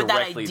 not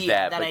directly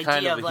that but idea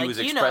kind of of, like, he was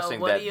you know, expressing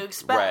what that... do you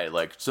expect? Right,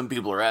 like, some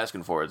people are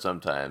asking for it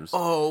sometimes.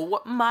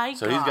 Oh, my God.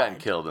 So he's gotten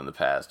killed in the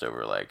past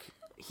over, like,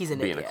 He's an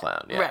being idiot. a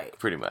clown. Yeah, right.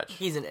 pretty much.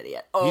 He's an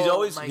idiot. He Oh,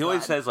 always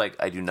God. says, like,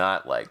 I do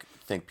not, like,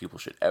 think people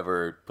should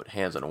ever put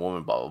hands on a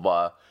woman, blah, blah,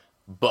 blah.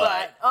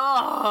 But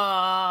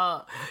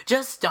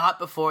just stop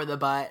before the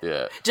butt.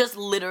 Yeah. Just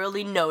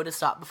literally know to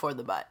stop before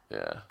the butt.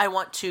 Yeah. I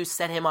want to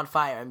set him on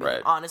fire and be like,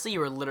 Right. honestly, you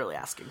were literally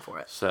asking for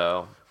it.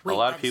 So Wait, a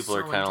lot of that's people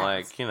are so kind of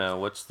intense. like, you know,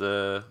 what's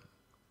the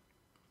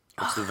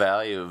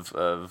value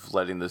of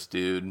letting this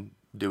dude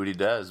do what he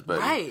does? But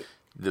Right.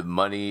 the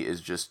money is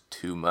just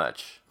too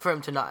much. For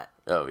him to not.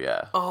 Oh,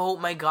 yeah. Oh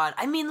my God.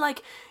 I mean,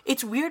 like,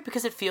 it's weird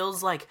because it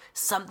feels like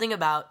something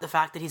about the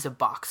fact that he's a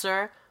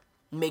boxer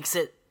makes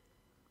it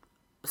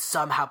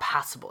somehow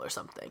passable or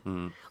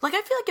something. Like,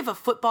 I feel like if a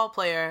football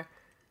player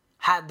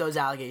had those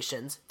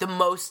allegations, the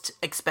most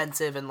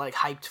expensive and, like,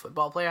 hyped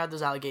football player had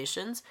those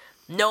allegations,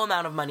 no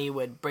amount of money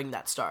would bring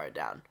that star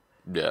down.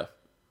 Yeah.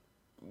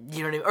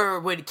 You know what I mean? Or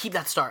would keep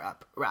that star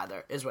up,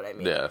 rather, is what I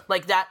mean. Yeah.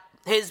 Like,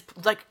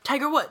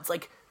 Tiger Woods,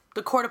 like,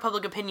 the court of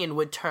public opinion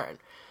would turn.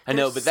 I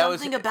know, There's but that was...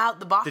 something about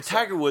the boxer. The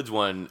Tiger Woods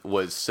one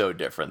was so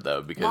different,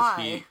 though, because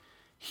Why?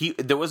 he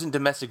there wasn't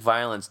domestic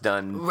violence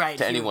done Right,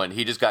 to anyone.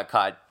 He just got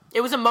caught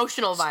It was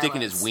emotional violence.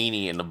 sticking his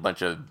weenie in a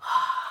bunch of,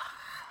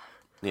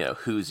 you know,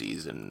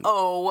 whoosies and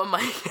Oh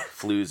my...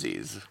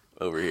 floozies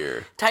over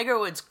here. Tiger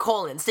Woods,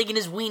 sticking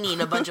his weenie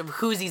in a bunch of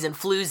whoosies and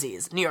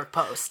floozies. New York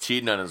Post.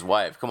 Cheating on his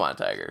wife. Come on,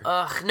 Tiger.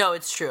 Ugh, no,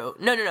 it's true.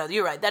 No,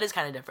 you're right. That is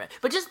kind of different.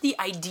 But just the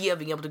idea of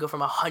being able to go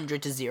from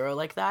 100 to 0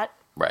 like that.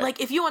 Right.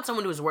 Like, if you want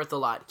someone who was worth a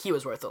lot, he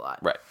was worth a lot.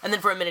 Right. And then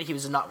for a minute, he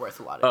was not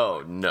worth a lot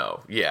anymore. Oh, no.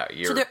 Yeah,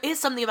 you're... So there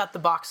is something about the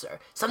boxer.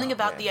 Something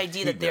about man. the idea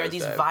He that there are knows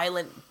these that.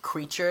 violent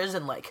creatures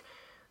and, like,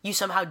 you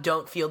somehow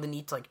don't feel the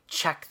need to, like,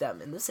 check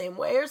them in the same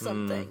way or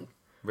something.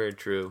 Very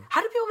true.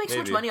 How do people make so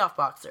much Maybe. money off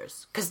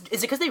boxers? Is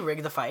it because they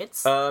rig the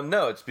fights?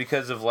 No, it's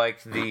because of,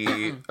 like,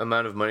 the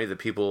amount of money that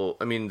people...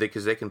 I mean,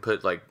 because they can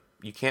put, like...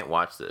 You can't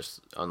watch this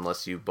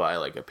unless you buy,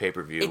 like, a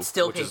pay-per-view. It's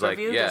still which is, like,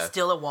 pay-per-view? yeah. There's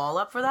still a wall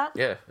up for that?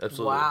 Yeah,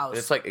 absolutely. Wow. And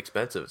it's, like,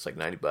 expensive. It's, like,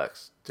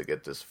 $90 to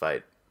get this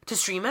fight. To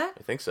stream it?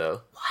 I think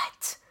so.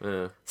 What?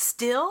 Yeah.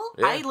 Still?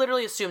 Yeah. I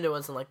literally assumed it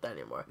wasn't like that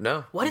anymore.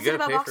 No, What you is it gotta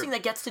about pay for boxing it.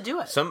 that gets to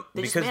do it? They just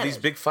Because these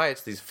manage. big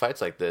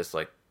fights, like this,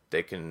 like,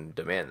 they can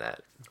demand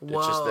that. It's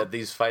just Whoa. that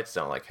these fights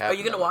don't, like, happen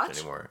you gonna that much watch?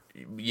 anymore.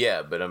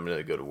 Yeah, but I'm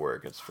gonna go to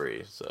work. It's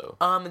free, so...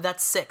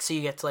 That's sick, so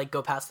you get to, like,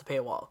 go past the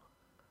paywall.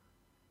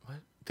 What?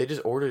 They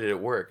just ordered it at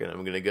work, and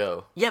I'm gonna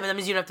go. Yeah, but that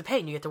means you don't have to pay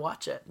and you get to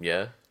watch it.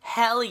 Yeah.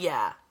 Hell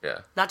yeah. Yeah.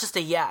 Not just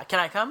a yeah. Can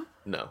I come?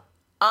 No.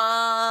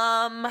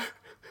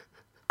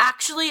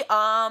 Actually,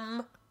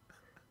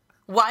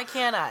 why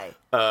can't I?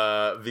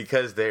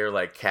 Because they're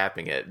like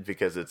capping it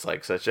because it's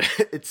like such a.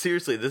 It's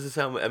seriously. This is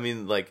how I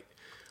mean. Like,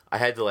 I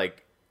had to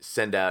like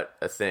send out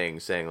a thing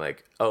saying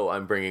like, "Oh,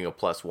 I'm bringing a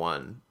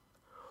 +1,"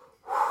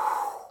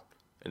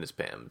 and it's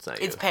Pam. It's not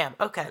you. It's Pam.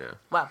 Okay. Yeah.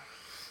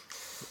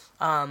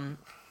 Wow.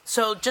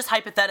 So just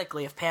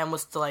hypothetically, if Pam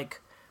was to like,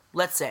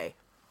 let's say,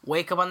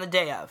 wake up on the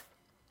day of,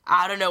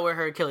 I don't know where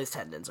her Achilles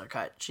tendons are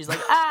cut. She's like,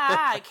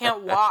 I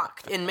can't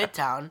walk in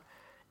Midtown,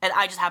 and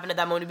I just happen at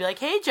that moment to be like,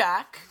 hey,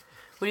 Jack,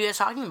 what are you guys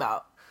talking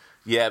about?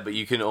 Yeah, but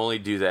you can only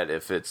do that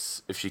if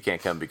she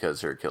can't come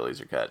because her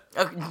Achilles are cut.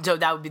 Okay, so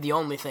that would be the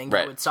only thing that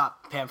Right. would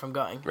stop Pam from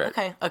going.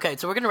 Right. Okay.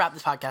 So we're gonna wrap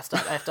this podcast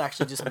up. I have to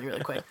actually do something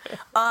really quick.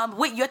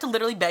 Wait, you have to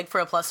literally beg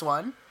for a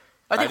 +1?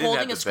 Are they didn't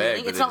holding have a to beg,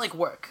 screening? but It's they not just- like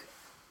work.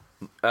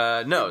 No,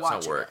 it's not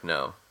watching work. it.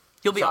 No.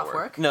 You'll be It's off not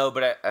work. No,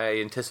 but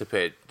I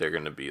anticipate they're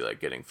gonna be like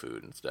getting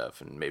food and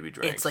stuff and maybe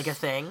drinks. It's like a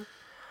thing.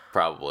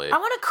 Probably I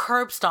want to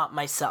curb stomp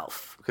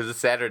myself. because it's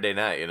Saturday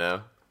night. You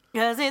know.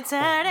 Cause it's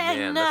Saturday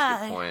Man, night.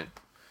 that's a good point.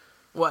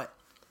 What?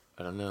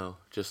 I don't know.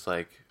 Just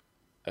like,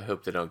 I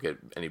hope they don't get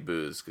any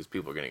booze because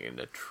people are going to get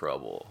into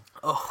trouble.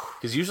 Oh.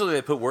 Because usually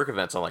they put work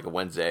events on like a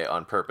Wednesday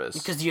on purpose.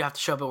 Because you have to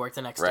show up at work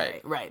the next Right.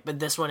 day. Right. But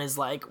this one is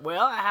like,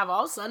 well, I have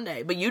all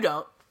Sunday. But you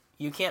don't.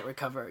 You can't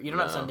recover. You don't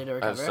have Sunday to I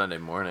recover. have Sunday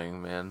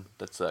morning, man.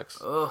 That sucks.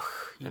 Ugh.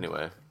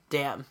 Anyway.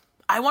 Damn.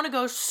 I want to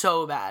go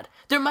so bad.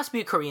 There must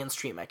be a Korean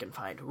stream I can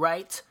find,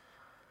 right?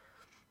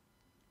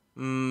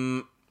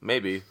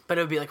 Maybe. But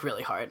it would be like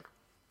really hard.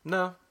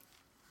 No.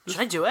 Should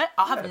I do it?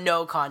 I'll have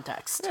no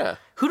context. Yeah.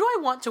 Who do I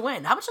want to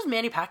win? How much does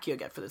Manny Pacquiao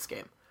get for this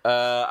game?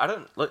 I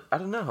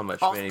don't know how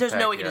much. Manny There's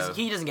no way Pacquiao-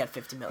 he doesn't get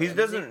 50 million. He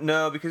doesn't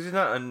know because he's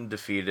not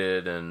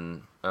undefeated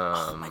and.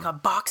 Oh my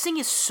god, boxing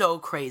is so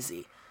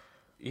crazy.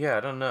 Yeah, I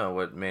don't know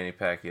what Manny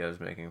Pacquiao is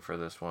making for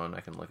this one. I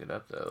can look it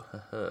up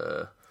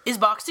though. Is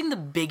boxing the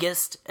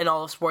biggest in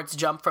all of sports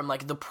jump from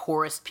like the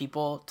poorest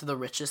people to the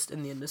richest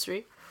in the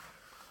industry?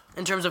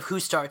 In terms of who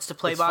starts to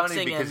play It's boxing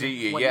funny because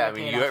and what you get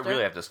paid after?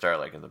 really have to start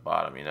like at the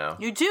bottom, you know.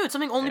 You do. It's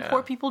something only Yeah.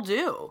 poor people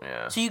do.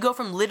 Yeah. So you go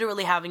from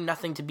literally having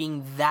nothing to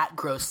being that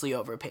grossly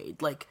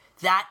overpaid. Like,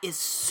 that is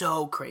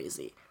so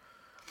crazy.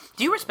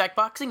 Do you respect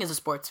boxing as a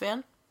sports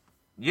fan?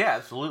 Yeah,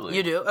 absolutely.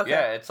 You do? Okay.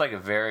 Yeah, it's like a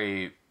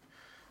very,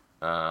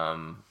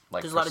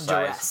 like There's a lot of precise.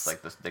 duress. It's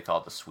like this, they call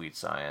it the sweet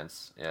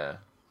science. Yeah.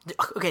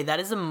 Okay, that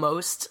is the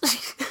most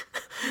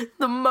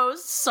the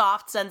most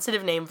soft,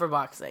 sensitive name for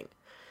boxing.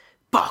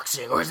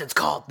 Boxing, or as it's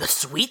called, the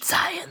sweet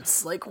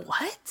science. Like,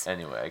 what?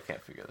 Anyway, I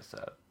can't figure this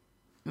out.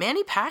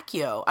 Manny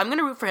Pacquiao. I'm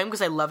gonna root for him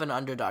because I love an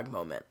underdog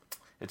moment.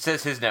 It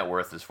says his net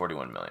worth is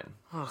 41 million.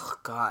 Oh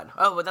God.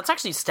 Oh, but that's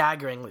actually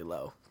staggeringly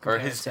low. Or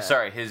compared his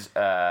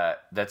to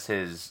that's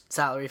his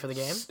salary for the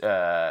game.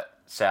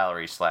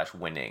 salary /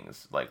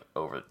 winnings like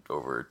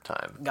over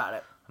time. Got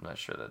it. I'm not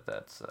sure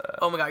that's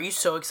Oh my God, are you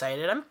so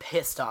excited? I'm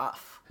pissed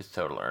off. his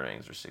total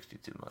earnings are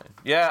 62 million.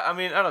 Yeah, I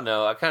mean, I don't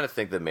know. I kind of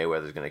think that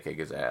Mayweather's going to kick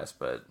his ass,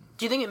 but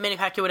Do you think Manny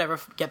Pacquiao would ever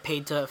get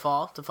paid to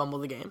fumble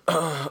the game?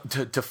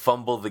 to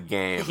fumble the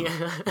game.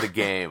 The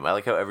game. I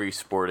like how every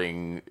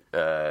sporting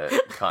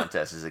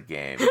contest is a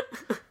game.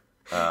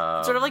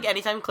 Sort of like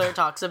anytime Claire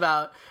talks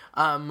about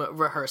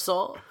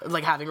rehearsal,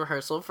 like having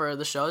rehearsal for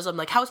the shows, I'm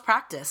like, how's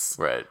practice?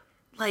 Right.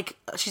 Like,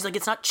 she's like,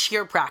 it's not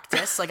cheer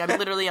practice. Like, I'm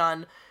literally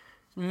on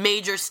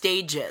major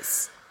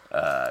stages.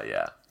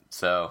 Yeah.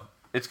 So,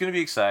 it's going to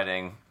be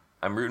exciting.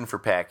 I'm rooting for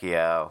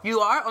Pacquiao.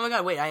 You are? Oh my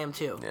God, wait, I am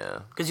too. Yeah.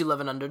 Because you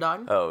love an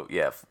underdog? Oh,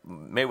 yeah.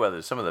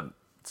 Mayweather, some of the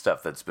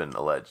stuff that's been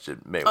alleged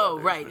at Mayweather. Oh,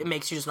 right. It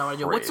makes you just not want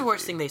to do it. What's the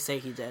worst crazy. thing they say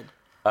he did?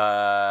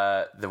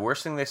 The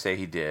worst thing they say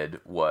he did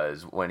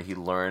was when he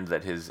learned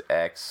that his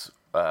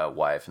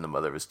ex-wife and the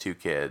mother of his 2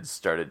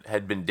 kids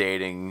had been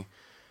dating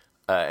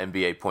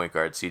NBA point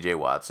guard C.J.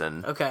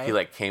 Watson. Okay. He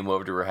like came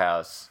over to her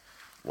house,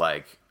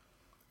 like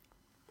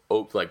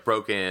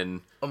broke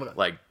in, Oh my God.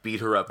 like beat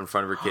her up in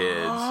front of her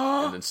kids,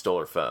 and then stole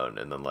her phone,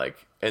 and then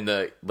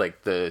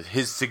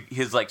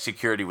his like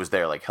security was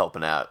there like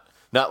helping out,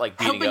 not like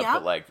beating Helping up,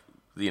 out? but like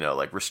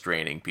like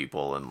restraining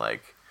people and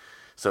like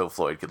so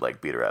Floyd could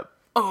like beat her up.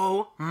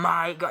 Oh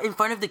my God. In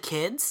front of the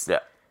kids? Yeah.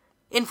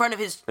 In front of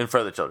In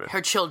front of the children.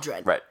 her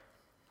children. Right.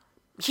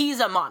 He's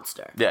a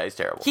monster. Yeah, he's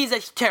terrible. He's a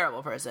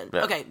terrible person.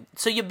 Yeah. Okay,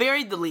 so you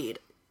buried the lead.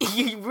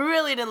 You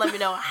really didn't let me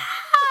know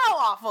how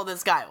awful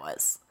this guy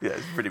was. Yeah,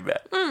 it's pretty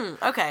bad.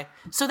 Okay,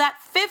 so that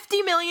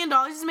 $50 million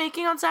he's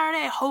making on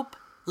Saturday, I hope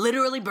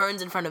literally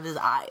burns in front of his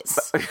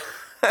eyes.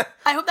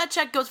 I hope that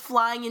check goes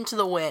flying into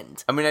the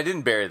wind. I mean, I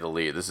didn't bury the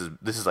lead. This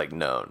is like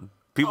known.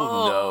 People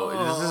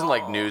know. This isn't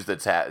like news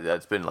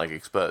that's been like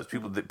exposed.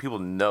 People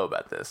know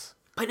about this.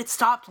 But it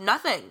stopped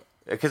nothing.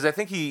 Because I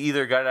think he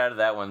either got out of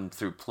that one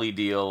through plea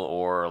deal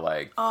or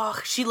like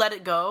Ugh, she let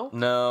it go.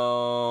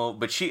 no,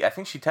 but I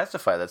think she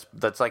testified.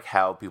 That's like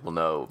how people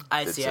know.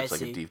 I it's see, I such like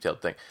see. a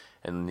detailed thing.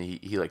 And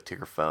he like took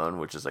her phone,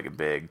 which is like a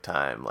big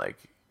time like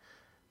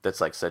That's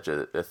like such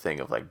a thing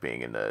of like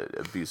being in an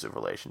abusive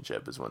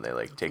relationship is when they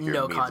like take your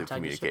No means of contact.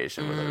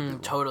 communication with other people.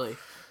 Totally.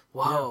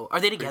 Whoa. Are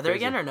they together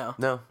again or no?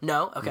 No.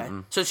 No? Okay.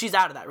 So she's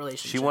out of that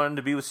relationship. She wanted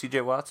to be with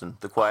C.J. Watson,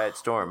 the Quiet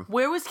Storm.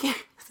 Where was he?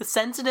 The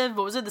sensitive,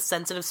 what was it? The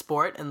sensitive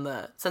sport and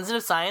the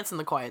sensitive science and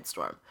the quiet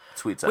storm.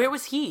 Sweet Science. Where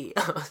was he?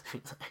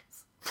 Sweet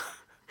Science.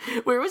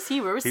 Where was he?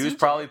 Where was He was CJ?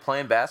 probably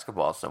playing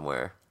basketball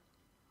somewhere.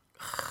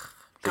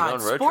 They go God,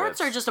 on road sports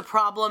trips. are just a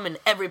problem in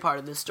every part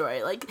of this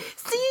story. Like,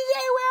 CJ,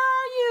 where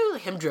are you?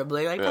 Him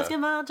dribbling, like,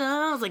 basketball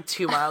Jones, like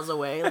 2 miles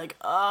away. Like,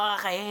 ugh,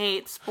 I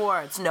hate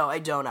sports. No, I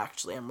don't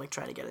actually. I'm like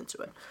trying to get into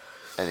it.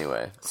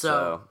 Anyway,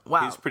 So,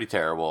 wow. he's pretty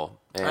terrible.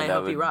 And I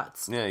hope he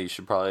rots. Yeah, you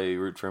should probably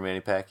root for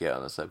Manny Pacquiao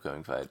in this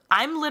upcoming fight.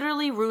 I'm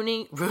literally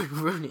rooting for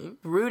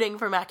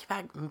Mackie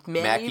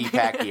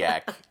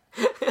Pacquiao.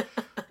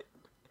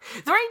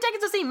 3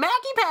 tickets to see Mackie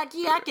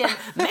Pacquiao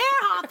and Mayor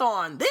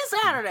Hawthorne this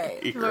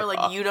Saturday. They're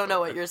like, you don't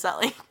know what you're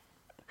selling.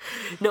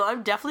 No,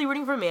 I'm definitely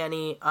rooting for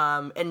Manny.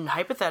 And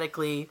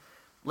hypothetically,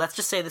 let's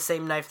just say the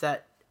same knife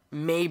that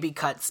maybe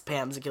cuts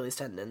Pam's Achilles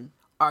tendon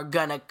are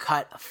gonna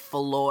cut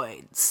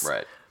Floyd's.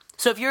 Right.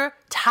 So if you're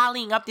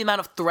tallying up the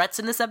amount of threats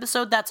in this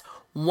episode, that's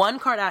 1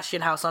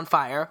 Kardashian house on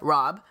fire,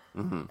 Rob,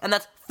 and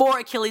that's 4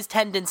 Achilles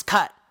tendons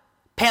cut,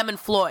 Pam and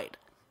Floyd.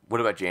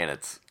 What about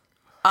Janet's?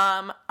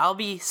 I'll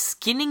be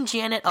skinning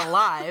Janet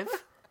alive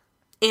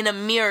in a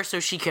mirror so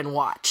she can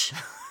watch.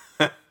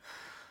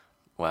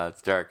 Wow,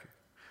 it's dark.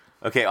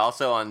 Okay,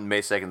 also on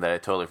May 2nd that I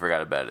totally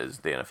forgot about is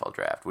the NFL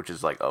draft, which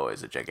is like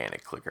always a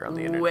gigantic clicker on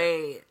the internet.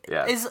 Wait.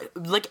 Yeah.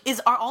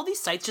 Are all these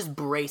sites just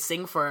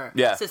bracing for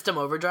Yeah. system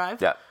overdrive?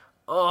 Yeah,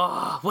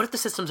 Oh, what if the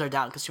systems are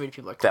down because too many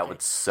people are clicking? that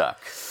would suck.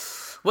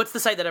 What's the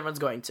site that everyone's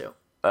going to? Do you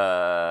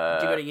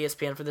go to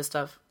ESPN for this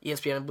stuff?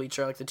 ESPN and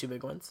Bleacher are like the 2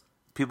 big ones.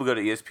 People go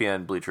to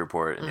ESPN, Bleacher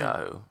Report, and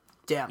Yahoo.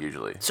 Damn.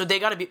 Usually. So they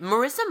gotta be...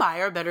 Marissa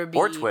Meyer better be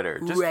Or Twitter.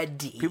 Just,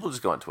 ready. People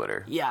just go on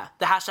Twitter. Yeah,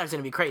 the hashtag's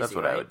gonna be crazy. That's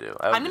what right? I would do.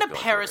 I would I'm just gonna go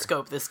on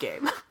periscope this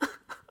game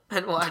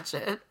and watch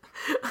it.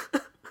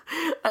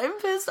 I'm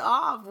pissed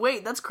off.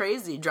 Wait, that's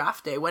crazy.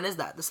 Draft day. When is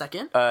that? The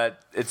 2nd?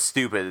 It's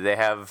stupid. They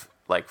have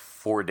like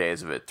 4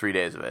 days of it, 3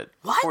 days of it.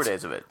 What? 4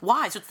 days of it.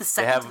 Why? So it's the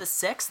 2nd have to the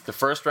 6th? The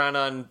first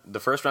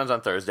round's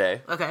on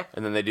Thursday. Okay.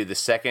 And then they do the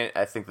second,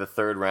 I think the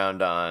third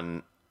round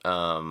on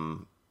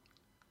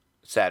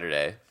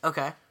Saturday.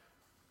 Okay.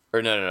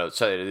 Or no.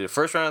 Sorry, they do the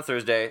first round on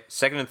Thursday,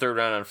 second and third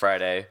round on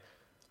Friday,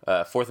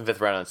 4th and 5th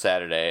round on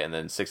Saturday, and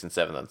then 6th and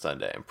 7th on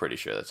Sunday. I'm pretty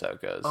sure that's how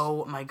it goes.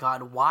 Oh my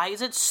god, why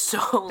is it so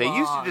long? They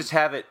used to just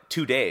have it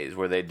 2 days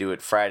where they do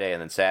it Friday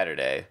and then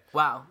Saturday.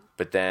 Wow.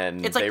 But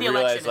then It's like they the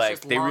election, realize,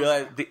 it's just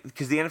longer.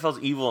 because the NFL's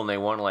evil and they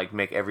want to like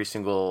make they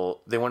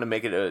want to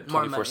make it a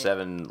More money.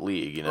 24/7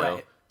 league. You know,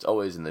 Right. it's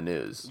always in the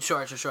news.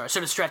 Sure.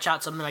 So to stretch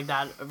out something like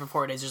that over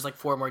 4 days, there's like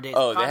 4 more days.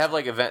 Oh, of they have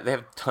content. they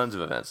have tons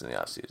of events in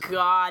the off season.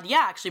 God,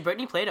 yeah, actually,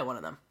 Brittany played at one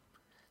of them.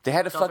 They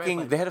had a very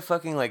fucking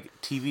funny. like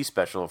TV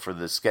special for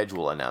the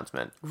schedule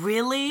announcement.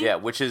 Really? Yeah,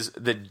 which is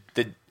the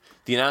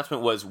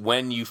announcement was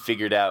when you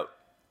figured out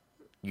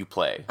you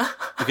play,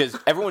 because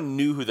everyone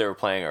knew who they were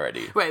playing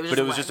already. Right, but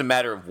it was just a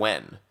matter of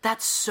when.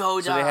 That's so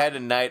dumb. So they had a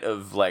night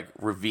of like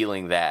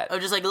revealing that. I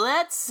was just like,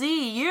 let's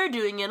see, you're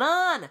doing it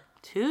on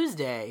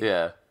Tuesday.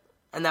 Yeah.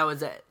 And that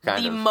was it.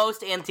 Kind the of.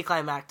 most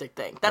anticlimactic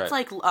thing. That's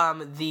Right.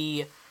 like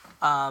the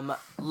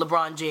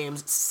LeBron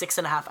James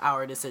 6.5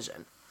 hour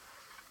decision.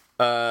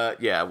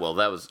 Yeah, well,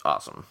 that was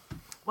awesome.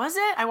 Was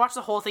it? I watched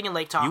the whole thing in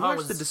Lake Tahoe. You watched It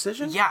was- the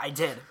decision? Yeah, I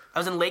did. I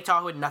was in Lake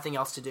Tahoe with nothing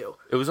else to do.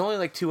 It was only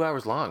like 2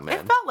 hours long, man.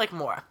 It felt like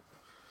more.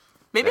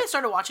 Maybe I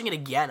started watching it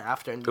again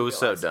after. And It was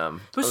so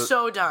dumb. It was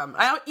so dumb.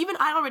 I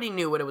already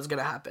knew what it was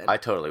gonna happen. I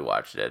totally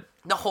watched it.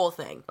 The whole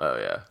thing. Oh,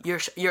 yeah.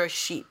 You're a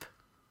sheep.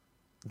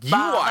 You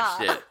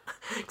watched it.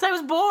 Because I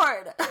was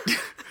bored.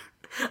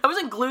 I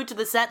wasn't glued to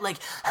the set like,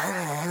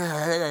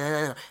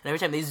 and every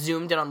time they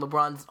zoomed in on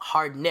LeBron's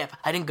hard nip,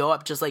 I didn't go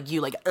up just like you,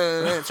 like,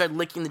 and started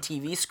licking the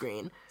TV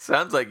screen.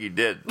 Sounds like you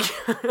did. Is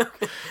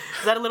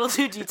that a little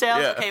too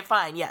detailed? Yeah. Okay,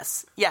 fine.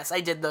 Yes,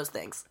 I did those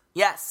things.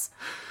 Yes,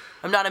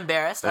 I'm not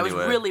embarrassed. I Anyway,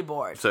 was really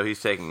bored. So he's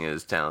taking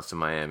his talents to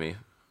Miami.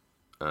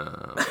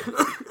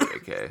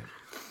 Okay.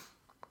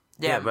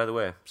 Yeah, Damn. by the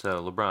way,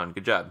 so LeBron,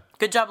 good job.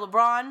 Good job,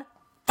 LeBron.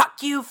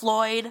 Fuck you,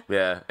 Floyd.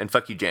 Yeah, and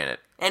fuck you,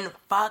 Janet. And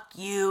fuck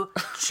you,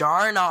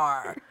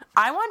 Jarnar.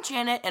 I want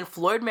Janet and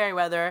Floyd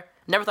Merriweather,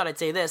 never thought I'd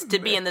say this, to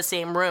be in the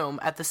same room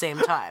at the same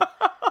time.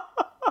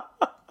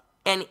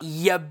 And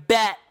you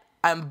bet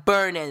I'm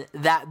burning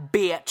that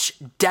bitch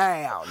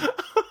down.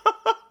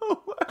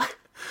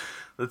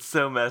 That's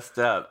so messed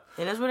up.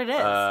 It is what it is.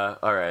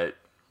 All right.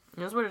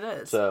 It is what it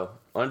is. So,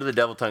 on to the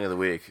Devil Tongue of the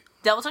Week.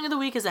 Devil Tongue of the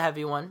Week is a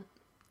heavy one.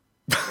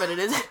 But it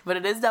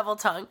is Devil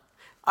Tongue.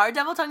 Our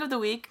Devil Tongue of the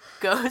Week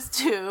goes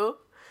to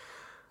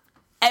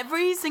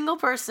every single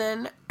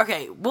person.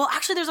 Okay, well,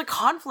 actually, there's a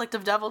conflict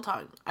of Devil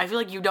Tongue. I feel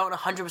like you don't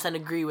 100%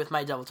 agree with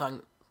my Devil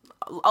Tongue.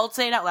 I'll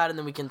say it out loud and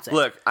then we can say it.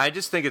 Look, I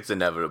just think it's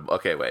inevitable.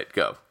 Okay, wait,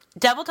 go.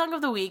 Devil Tongue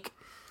of the Week,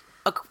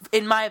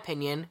 in my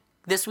opinion,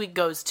 this week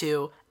goes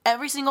to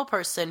every single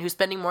person who's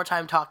spending more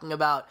time talking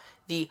about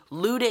the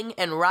looting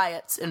and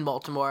riots in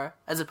Baltimore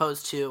as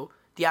opposed to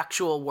the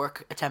actual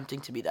work attempting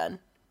to be done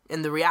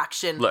and the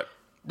reaction. Look,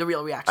 the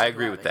real reaction. I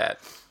agree with that.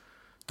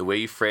 The way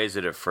you phrased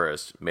it at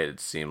first made it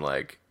seem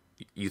like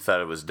you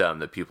thought it was dumb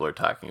that people are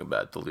talking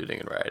about the looting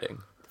and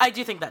rioting. I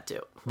do think that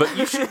too. But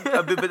you should.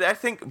 but I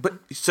think. But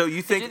so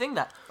you think? I do think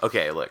that.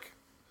 Okay, look.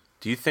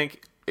 Do you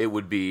think it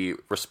would be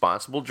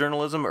responsible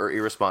journalism or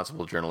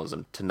irresponsible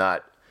journalism to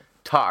not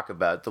talk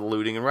about the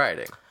looting and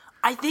rioting?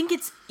 I think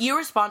it's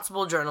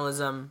irresponsible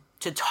journalism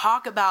to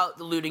talk about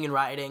the looting and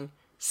rioting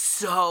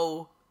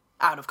so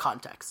out of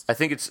context. I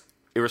think it's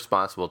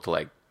irresponsible to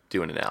like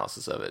do an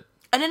analysis of it.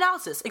 An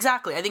analysis,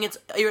 exactly. I think it's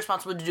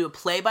irresponsible to do a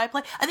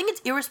play-by-play. I think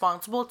it's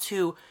irresponsible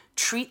to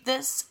treat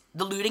the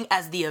looting,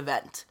 as the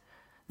event.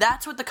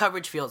 That's what the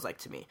coverage feels like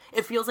to me.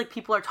 It feels like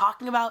people are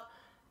talking about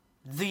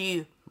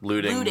the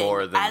looting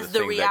more than as the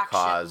thing reaction. that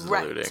caused the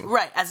looting.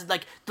 Right, as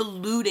like the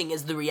looting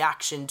is the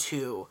reaction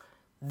to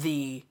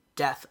the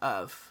death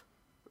of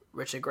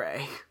Richard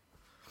Gray.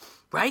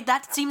 Right?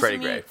 That seems Freddie to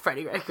me... Gray.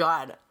 Freddie Gray.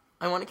 God,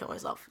 I want to kill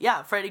myself.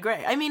 Yeah, Freddie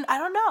Gray. I mean, I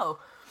don't know.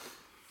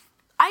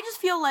 I just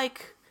feel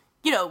like...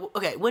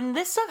 okay, when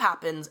this stuff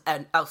happens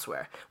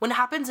elsewhere, when it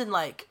happens in,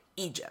 like,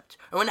 Egypt,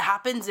 or when it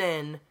happens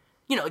in,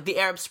 like, the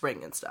Arab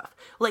Spring and stuff,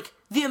 like,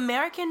 the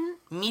American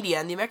media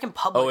and the American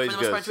public, Always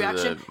for the most goes part,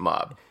 to reaction... the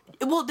mob.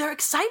 Well, they're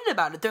excited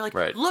about it. They're like,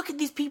 Right. look at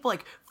these people,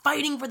 like,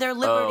 fighting for their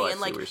liberty, I and,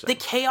 see like, what you're the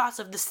saying. chaos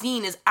of the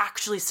scene is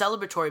actually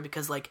celebratory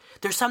because, like,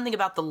 there's something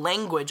about the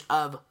language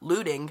of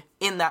looting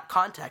in that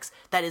context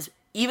that is,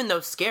 even though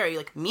scary,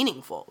 like,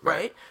 meaningful,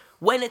 right?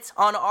 When it's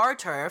on our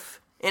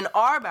turf, in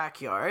our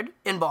backyard,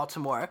 in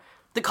Baltimore,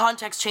 the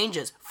context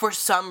changes for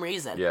some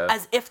reason. Yeah.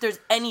 As if there's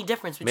any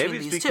difference between Maybe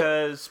it's these two.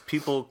 because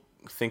people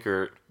think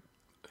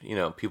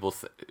people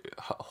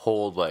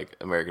hold like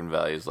American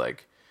values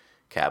like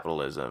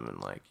capitalism and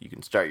like you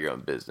can start your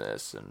own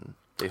business and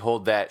they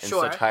hold that in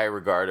Sure. such high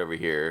regard over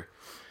here.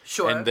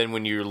 Sure. And then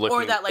when you're looking,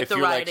 Or that, like, if the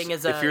you're rioting like,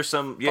 is a if you're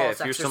some false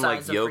if you're some like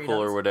exercise of yokel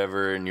or freedoms.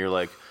 whatever, and you're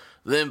like,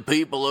 them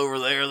people over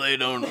there, they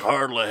don't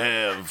hardly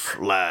have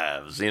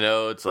lives.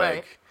 It's Right.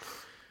 like.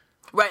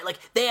 Right, like,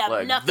 they have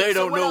Like nothing. they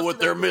so don't know else what do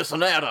they they're do?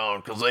 missing out on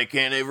because they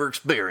can't ever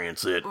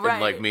experience it. Right.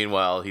 And like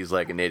meanwhile, he's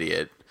like an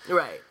idiot.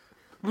 Right.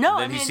 No,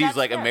 Then I mean, he sees that's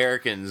like fair.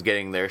 Americans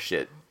getting their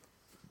shit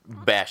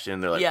bashed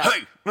in. They're like, Yeah.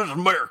 "Hey, this is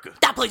America."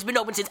 That place been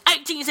open since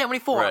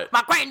 1874. Right.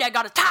 My granddad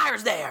got his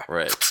tires there.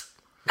 Right.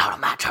 Not on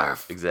my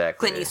turf.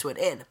 Exactly. Clint Eastwood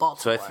in So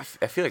Baltimore.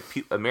 I feel like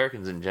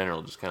Americans in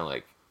general just kind of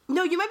like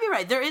No, you might be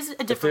right. There is a if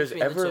difference there's between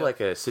the ever two. like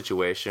a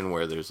situation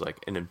where there's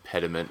like an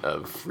impediment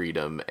of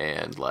freedom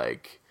and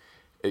like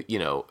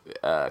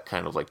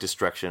kind of like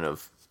destruction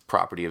of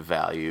property of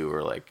value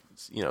or like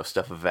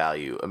stuff of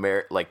value,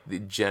 like the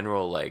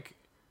general like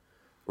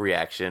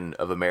reaction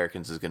of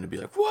Americans is going to be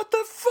like, what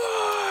the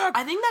fuck?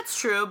 I think that's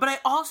true, but I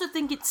also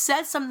think it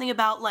says something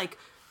about like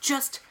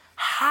just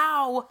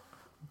how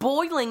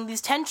boiling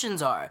these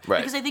tensions are. Right.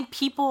 Because I think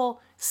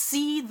people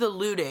see the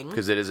looting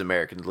Because it is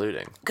American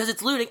looting. because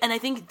it's looting, and I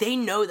think they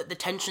know that the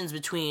tensions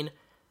between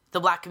the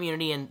black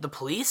community and the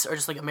police, or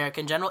just like America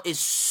in general, is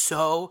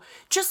so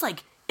just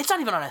like it's not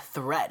even on a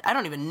thread. I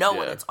don't even know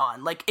what Yeah. it's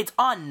on. Like it's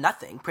on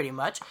nothing, pretty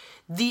much.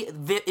 The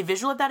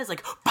visual of that is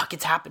like, fuck,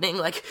 it's happening.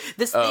 Like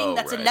this thing Oh,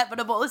 that's right.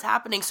 inevitable is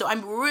happening. So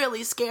I'm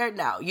really scared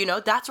now.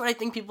 That's what I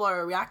think people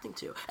are reacting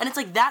to, and it's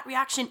like that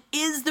reaction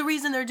is the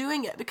reason they're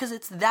doing it because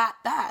it's that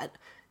bad.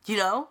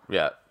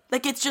 Yeah.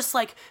 Like it's just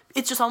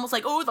almost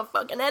like, oh, the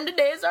fucking end of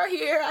days are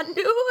here. I knew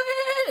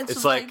it. It's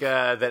just like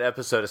that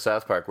episode of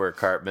South Park where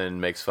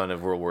Cartman makes fun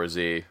of World War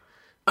Z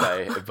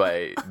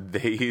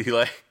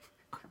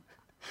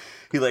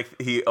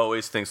he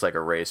always thinks like a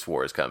race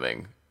war is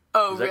coming.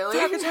 oh, He's like, really?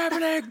 fuck, it's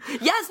happening.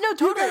 Yes, no,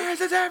 totally.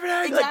 Yes, it's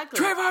happening. Exactly.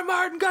 Like, Trayvon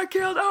Martin got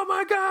killed. Oh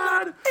my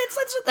god. It's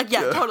such like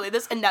totally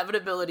this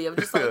inevitability of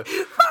just like,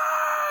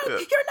 "Ah, you're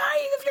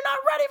naive if you're not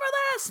ready for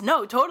this.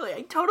 No, totally,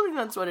 I totally think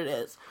that's what it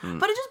is. Hmm.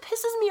 But it just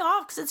pisses me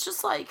off because it's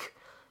just like,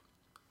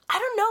 I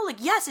don't know.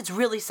 Like, yes, it's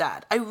really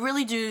sad. I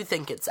really do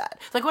think it's sad.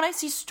 Like when I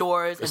see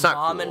stores and not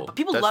mom cool. and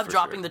people That's love for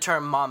dropping sure. the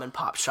term mom and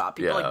pop shop.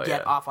 People Yeah, like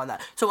get yeah. off on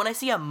that. So when I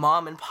see a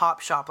mom and pop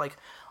shop like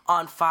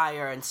on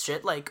fire and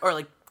shit, like or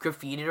like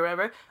graffitied or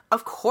whatever,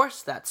 of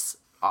course that's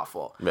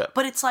awful. Yeah.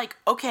 But it's like,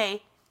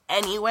 okay,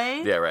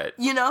 anyway. Yeah, right.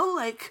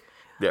 Like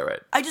Yeah, right.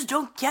 I just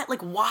don't get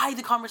like why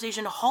the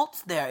conversation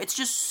halts there. It's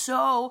just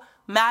so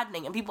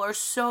maddening, and people are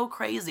so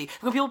crazy.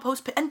 When people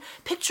post and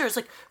pictures,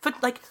 like for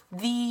like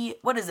the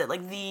what is it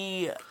like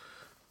the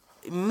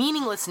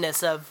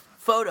meaninglessness of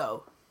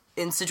photo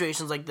in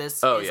situations like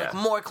this Oh, is yeah. like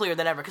more clear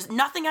than ever because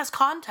nothing has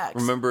context.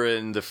 Remember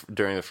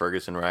during the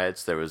Ferguson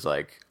riots, there was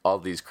like all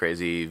these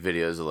crazy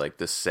videos of like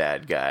this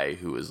sad guy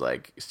who was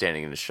like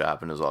standing in his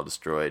shop and it was all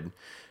destroyed. And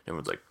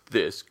everyone's like,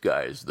 "This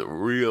guy's the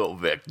real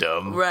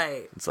victim."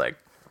 Right. It's like,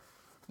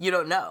 You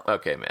don't know.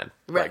 okay, man.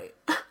 Right.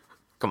 Like,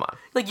 come on.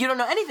 Like you don't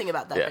know anything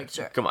about that Yeah.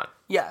 picture. Come on.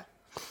 Yeah.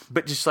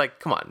 But just like,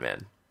 come on,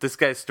 man. This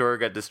guy's store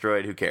got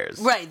destroyed. Who cares?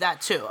 Right,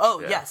 that too. Oh,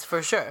 Yeah. yes,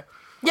 for sure.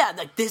 Yeah,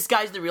 like this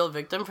guy's the real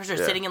victim for sure,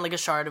 Yeah. sitting in like a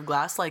shard of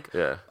glass. Like,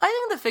 Yeah. I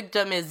think the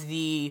victim is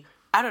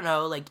I don't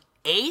know, like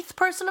 8th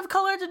person of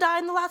color to die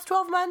in the last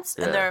 12 months.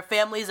 Yeah. And there are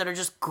families that are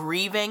just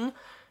grieving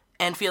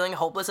and feeling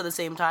hopeless at the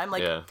same time.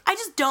 Like, Yeah. I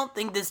just don't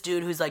think this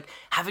dude who's, like,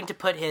 having to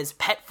put his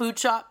pet food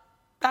shop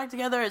back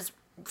together is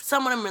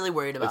someone I'm really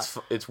worried about.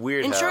 It's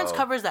weird Insurance how,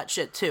 covers that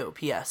shit, too,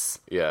 P.S.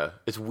 Yeah.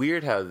 It's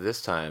weird how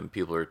this time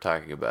people are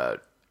talking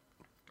about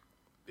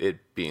it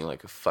being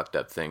like a fucked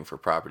up thing for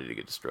property to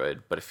get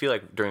destroyed. But I feel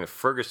like during the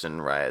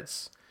Ferguson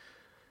riots,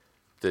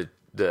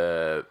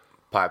 the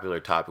popular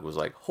topic was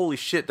like, holy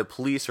shit, the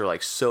police are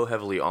like so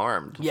heavily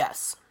armed.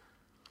 Yes.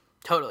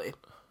 Totally.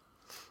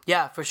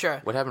 Yeah, for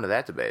sure. What happened to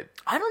that debate?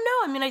 I don't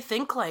know. I mean, I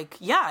think, like,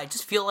 yeah, I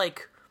feel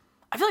like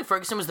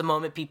Ferguson was the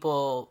moment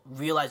people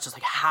realized just,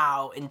 like,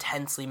 how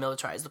intensely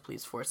militarized the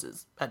police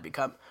forces had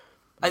become.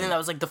 I think that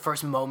was, like, the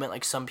first moment,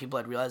 like, some people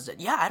had realized it.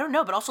 Yeah, I don't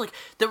know. But also, like,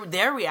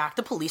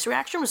 the police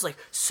reaction was, like,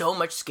 so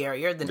much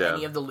scarier than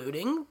any of the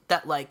looting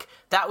that, like,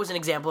 that was an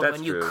example of That's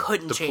when you true.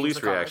 couldn't the change police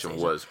the reaction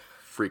conversation. was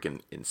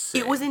freaking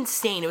insane. It was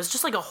insane. It was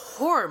just like a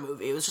horror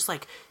movie. It was just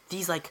like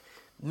these like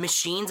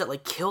machines that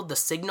like killed the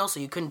signal so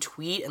you couldn't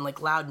tweet, and like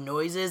loud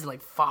noises and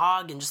like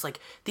fog and just like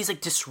these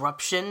like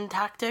disruption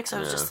tactics. I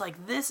was just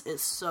like, this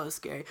is so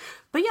scary.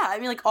 But yeah, I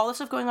mean, like all the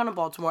stuff going on in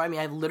Baltimore, I mean,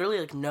 I have literally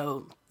like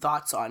no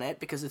thoughts on it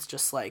because it's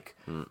just like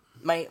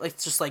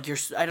it's just like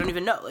I don't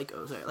even know. Like,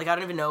 oh, sorry. Like I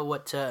don't even know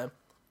what to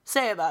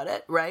say about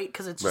it, right?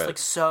 Because it's just like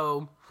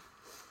so.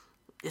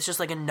 It's just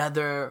like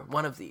another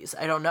one of these.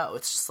 I don't know.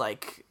 It's just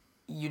like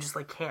you just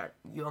like can't.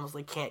 You almost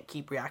like can't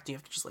keep reacting. You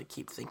have to just like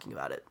keep thinking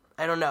about it.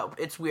 I don't know.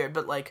 It's weird,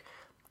 but like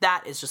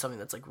that is just something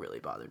that's like really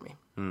bothered me.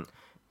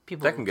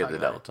 People That can get talk the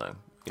about devil it. tongue.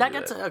 That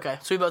gets it. Okay,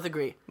 so we both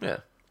agree. Yeah.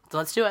 So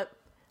let's do it.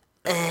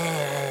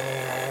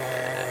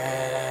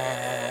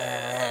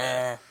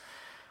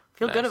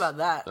 Feel good Nice. about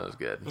that. That was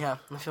good. Yeah,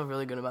 I feel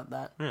really good about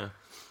that. Yeah.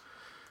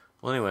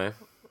 Well, anyway,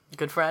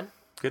 Good friend.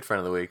 good friend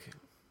of the week.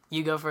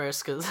 You go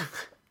first, because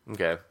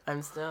Okay.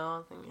 I'm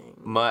still thinking.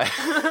 My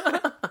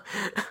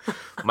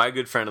my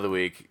good friend of the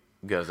week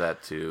goes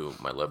out to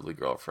my lovely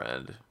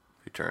girlfriend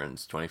who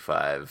turns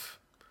 25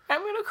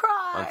 I'm gonna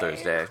cry on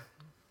Thursday.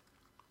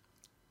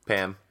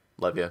 Pam,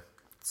 love you.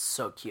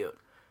 So cute.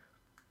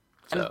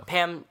 So. And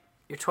Pam,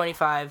 you're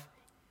 25.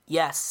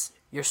 Yes,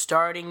 you're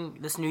starting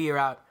this new year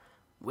out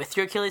with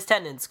your Achilles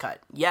tendons cut.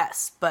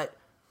 Yes, but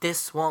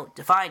this won't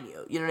define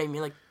you. You know what I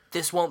mean? Like,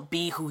 this won't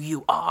be who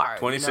you are.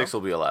 26 you know?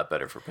 will be a lot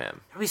better for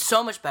Pam. It'll be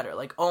so much better.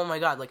 Like, oh my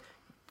god. Like,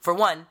 for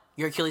one,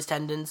 your Achilles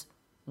tendons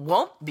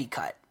won't be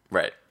cut.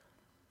 Right.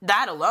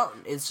 That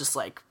alone is just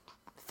like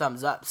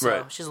thumbs up. So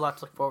Right. she has a lot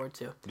to look forward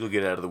to. You'll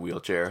get out of the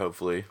wheelchair,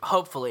 hopefully.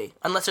 Hopefully,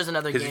 unless there's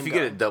another game. Because if you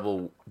going. get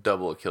a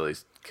double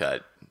Achilles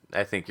cut,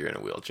 I think you're in a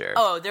wheelchair.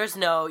 Oh, there's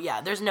no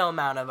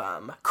amount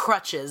of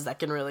crutches that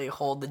can really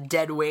hold the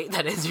dead weight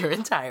that is your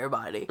entire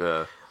body.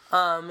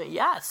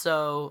 Yeah,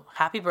 so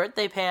happy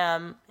birthday,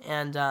 Pam,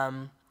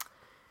 and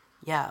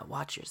yeah,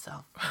 watch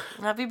yourself.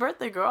 Happy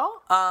birthday,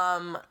 girl.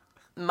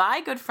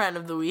 My good friend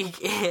of the week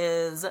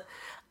is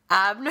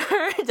Abner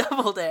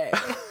Doubleday,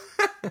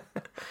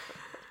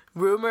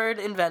 rumored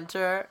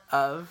inventor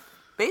of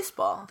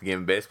baseball. The game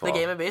of baseball. The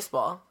game of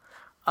baseball.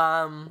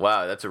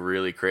 Wow, that's a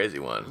really crazy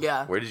one.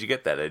 Yeah. Where did you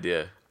get that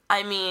idea?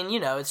 I mean, you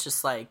know, it's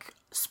just like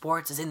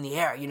sports is in the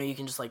air. You know, you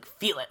can just like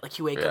feel it. Like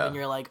you wake Yeah. up and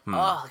you're like,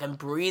 oh, like I'm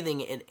breathing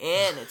it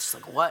in. It's just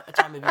like what a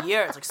time of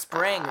year. It's like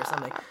spring or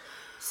something.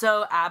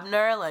 So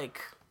Abner,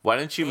 like, Why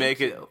don't you make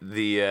you.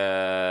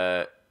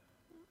 it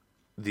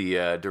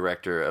the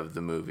director of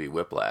the movie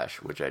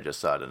Whiplash, which I just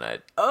saw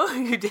tonight? oh,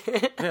 you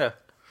did Yeah.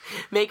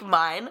 make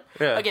mine.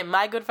 Yeah. Okay,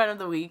 my good friend of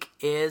the week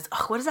is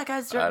what is that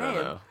guy's I name?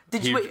 don't know.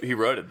 Did you? Wait, He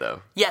wrote it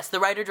though. yes, the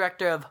writer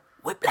director of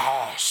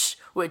Whiplash,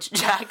 which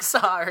Jack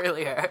saw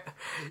earlier.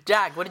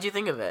 Jack, what did you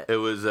think of it? It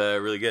was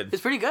really good.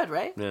 It's pretty good,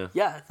 right? Yeah.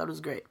 Yeah, I thought it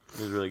was great. It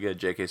was really good.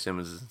 J.K.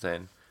 Simmons is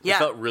insane. Yeah. It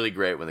felt really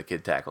great when the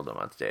kid tackled him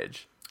on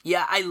stage.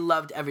 Yeah, I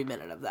loved every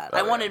minute of that.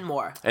 I wanted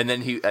more. And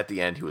then at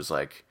the end, he was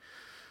like,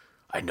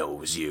 "I know it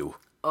was you."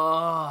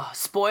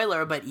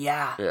 Spoiler, but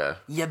yeah. Yeah.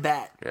 You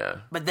bet. Yeah.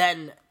 But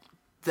then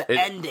the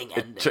ending.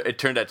 It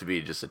turned out to be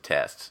just a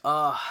test.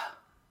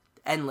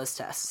 Endless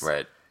tests.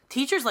 Right.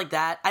 Teachers like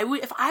that,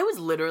 if I was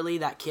literally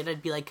that kid,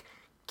 I'd be like,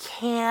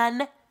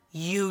 can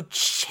you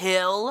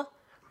chill?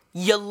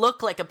 You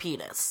look like a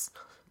penis.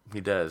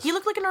 He does. You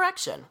look like an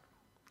erection.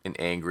 An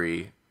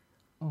angry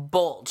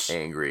Bulge.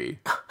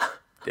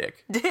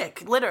 dick.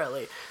 Dick,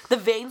 literally. The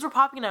veins were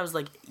popping and I was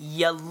like,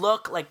 you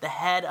look like the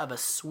head of a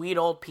sweet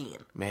old peen.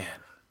 Man.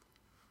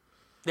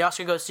 The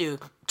Oscar goes to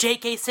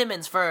J.K.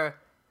 Simmons for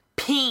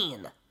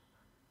peen.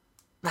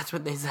 That's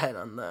what they said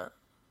on the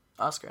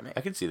Oscar night.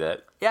 I can see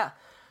that. Yeah.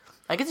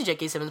 I could see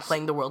J.K. Simmons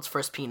playing the world's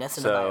first penis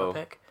in a So,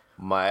 biopic.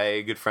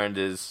 my good friend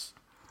is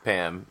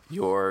Pam.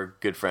 Your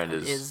good friend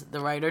Is the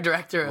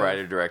writer-director of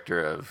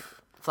writer-director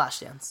of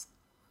Flashdance.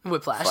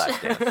 Whiplash.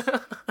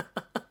 Flashdance.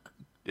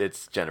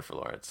 It's Jennifer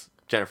Lopez.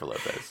 Jennifer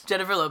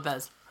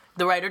Lopez.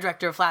 The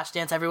writer-director of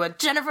Flashdance, everyone.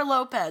 Jennifer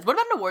Lopez. What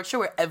about an award show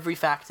where every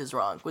fact is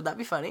wrong? Would that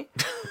be funny?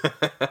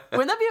 Wouldn't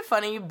that be a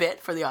funny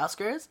bit for the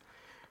Oscars?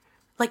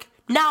 Like,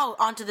 now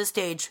onto the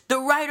stage, the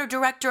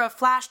writer-director of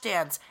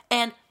Flashdance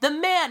and the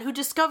man who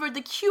discovered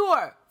the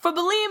cure for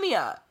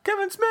bulimia.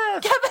 Kevin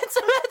Smith! Kevin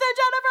Smith and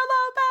Jennifer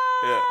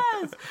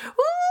Lopez!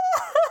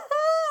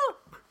 Woo!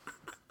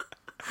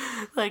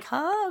 Like,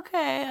 huh?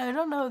 Okay, I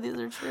don't know if these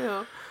are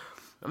true.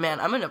 Man,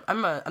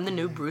 I'm the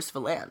new Bruce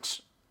Valanche.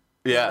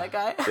 Yeah. That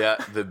guy? Yeah,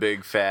 the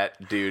big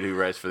fat dude who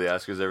writes for the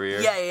Oscars every year.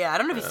 Yeah. I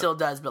don't know if he still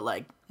does, but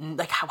like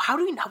why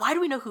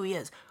do we know who he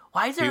is?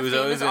 Why is there a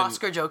famous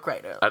Oscar joke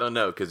writer? I don't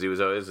know, because he was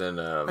always in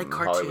Like Hollywood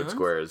cartoons?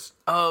 Squares.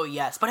 Oh,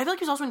 yes. But I feel like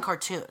he was also in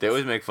cartoons. They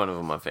always make fun of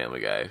him on Family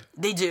Guy.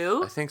 They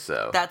do? I think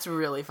so. That's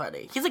really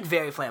funny. He's like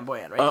very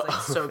flamboyant, right? He's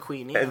like so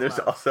queenie. And there's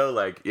also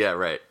like, yeah,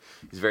 right.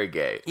 He's very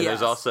gay. And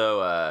there's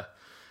also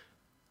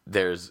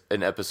there's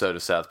an episode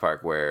of South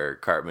Park where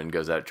Cartman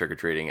goes out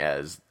trick-or-treating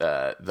as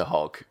the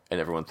Hulk, and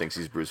everyone thinks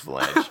he's Bruce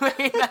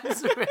Valanche.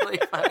 That's really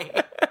funny.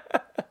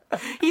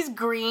 He's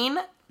green.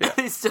 Yeah.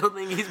 They still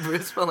think he's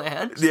Bruce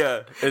Valanche.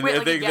 Yeah, and Wait,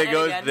 like they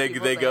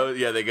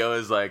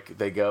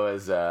go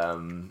as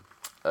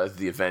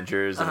the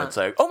Avengers, and it's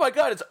like, oh my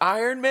god, it's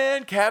Iron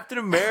Man, Captain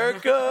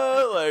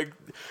America, like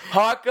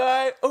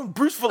Hawkeye, oh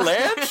Bruce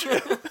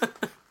Valanche.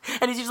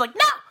 And he's just like,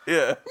 no,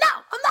 Yeah. no,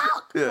 I'm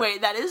out. Yeah.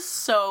 Wait, that is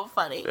so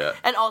funny. Yeah.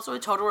 And also a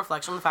total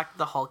reflection on the fact that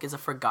the Hulk is a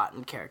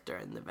forgotten character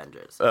in the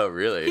Avengers. Oh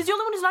really? He's the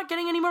only one who's not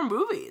getting any more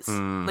movies,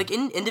 like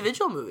in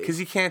individual movies. Because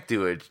you can't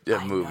do a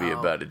movie know.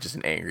 about just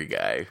an angry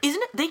guy.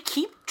 Isn't it? They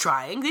keep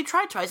trying. They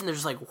tried twice, and they're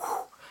just like,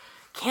 whew,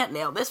 can't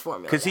nail this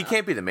formula. Because he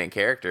can't be the main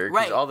character.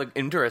 Because Right. all the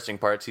interesting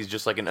parts, he's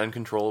just like an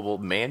uncontrollable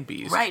man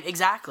beast. Right,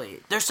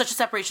 exactly. There's such a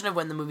separation of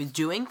when the movie's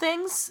doing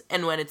things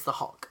and when it's the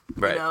Hulk.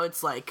 Right. You know,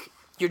 it's like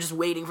you're just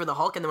waiting for the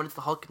Hulk, and then when it's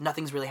the Hulk,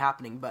 nothing's really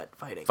happening but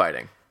fighting.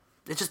 Fighting.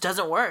 It just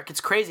doesn't work.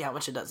 It's crazy how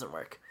much it doesn't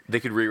work.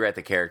 They could rewrite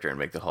the character and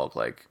make the Hulk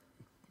like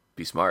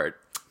be smart.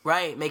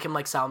 Right, make him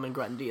like Salman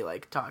Grundy,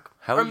 like talk.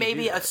 How Or would you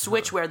maybe do a that?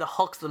 switch where the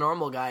Hulk's the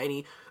normal guy and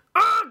he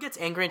gets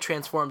angry and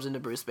transforms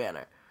into Bruce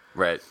Banner.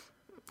 Right.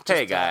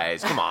 Hey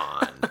guys, come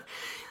on.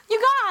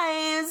 You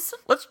guys!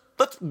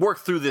 Let's work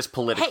through this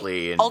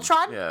politically. Hey, and,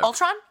 Ultron? Yeah.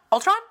 Ultron?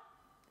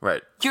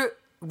 Right. You're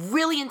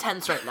really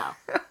intense right now.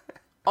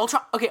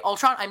 Ultron, okay,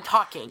 Ultron, I'm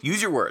talking. Use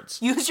your words.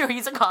 He's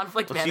a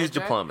conflict Let's manager. use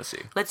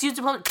diplomacy. Let's use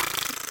diplomacy.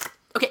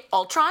 Okay,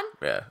 Ultron?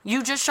 Yeah.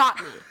 You just shot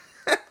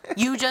me.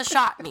 You just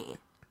shot me.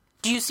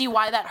 Do you see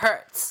why that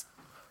hurts?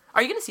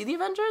 Are you going to see the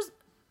Avengers?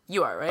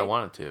 You are, right? I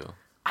wanted to.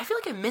 I feel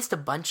like I missed a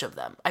bunch of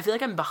them. I feel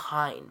like I'm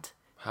behind.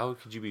 How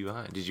could you be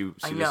behind? Did you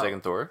see the know.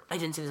 second Thor? I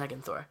didn't see the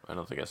second Thor. I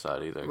don't think I saw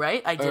it either.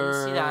 Right? I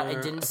didn't see that. I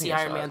didn't I see think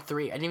I Iron saw Man it.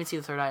 3. I didn't even see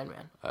the third Iron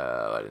Man.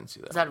 I didn't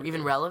see that. Is that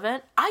even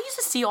relevant? I used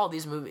to see all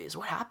these movies.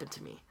 What happened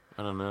to me?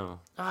 I don't know.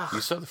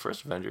 You saw the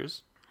first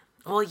Avengers?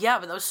 Well, yeah,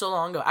 but that was so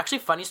long ago. Actually,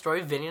 funny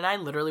story, Vinny and I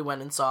literally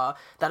went and saw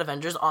that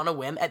Avengers on a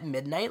whim at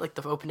midnight, like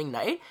the opening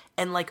night,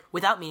 and like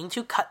without meaning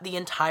to, cut the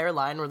entire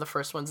line where the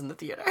first one's in the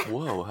theater.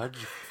 Whoa, how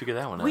did you figure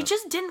that one out? We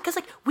just didn't, because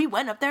like we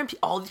went up there and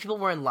all these people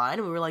were in line,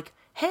 and we were like,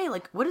 hey,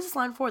 like what is this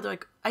line for? They're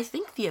like, I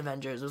think the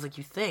Avengers. I was like,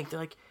 you think? They're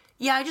like,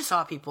 yeah, I just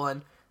saw people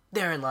and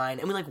they're in line.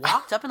 And we like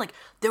walked up and like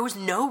there was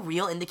no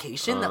real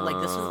indication that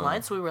like this was in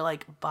line, so we were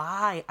like,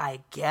 bye, I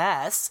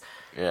guess.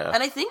 Yeah.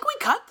 And I think we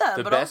cut them,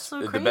 the but best,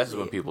 also the crazy. best is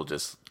when people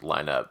just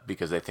line up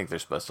because they think they're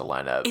supposed to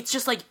line up. It's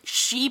just like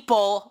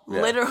sheeple,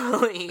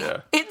 literally.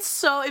 Yeah.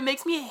 It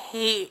makes me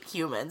hate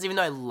humans, even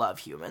though I love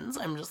humans.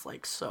 I'm just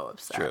like so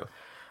upset. True.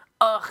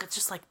 Ugh, it's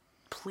just like,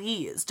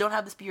 please, don't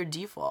have this be your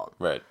default.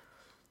 Right.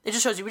 It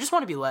just shows you we just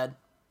want to be led.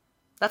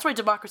 That's why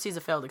democracy is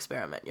a failed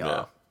experiment, y'all.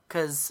 Yeah.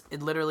 Because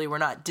we're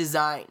not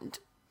designed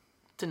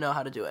to know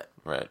how to do it.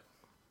 Right.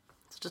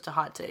 It's just a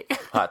hot take.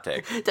 Hot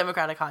take.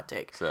 Democratic hot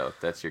take. So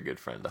that's your good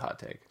friend, the hot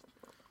take.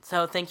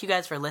 So thank you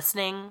guys for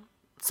listening.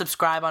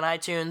 Subscribe on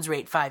iTunes,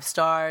 rate 5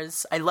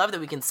 stars. I love that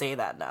we can say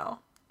that now.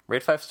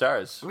 Rate 5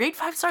 stars. Rate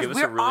 5 stars. Give us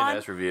We're a really on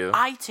nice review.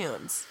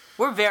 iTunes.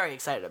 We're very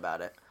excited about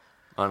it.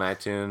 On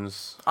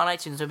iTunes. On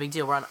iTunes, no big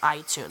deal. We're on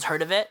iTunes.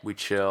 Heard of it? We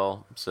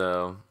chill.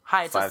 So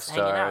Hi, it's 5 us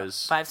hanging out.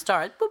 stars. 5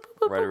 stars. Boop,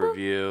 boop, boop, Write a boop, boop.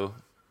 review.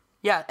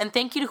 Yeah, and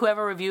thank you to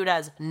whoever reviewed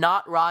as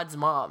not Rod's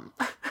mom.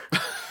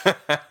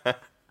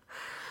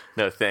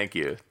 No, thank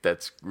you.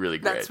 That's really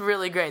great. That's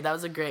really great. That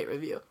was a great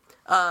review.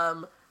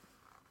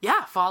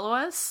 Yeah, follow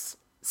us.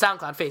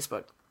 SoundCloud,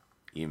 Facebook.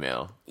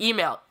 Email.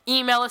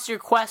 Email us your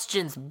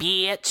questions,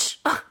 bitch.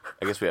 I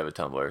guess we have a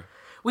Tumblr.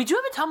 We do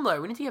have a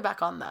Tumblr. We need to get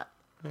back on that.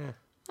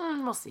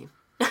 We'll see.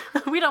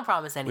 We don't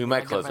promise anything. We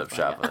might on close Good up Friends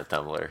shop Podcast.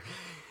 on the Tumblr.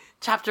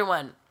 Chapter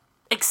 1.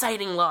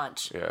 Exciting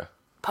launch. Yeah.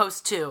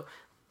 Post 2.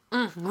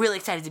 Really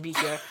excited to be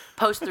here.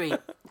 Post 3.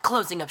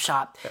 Closing up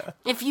shop. Yeah.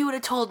 If you would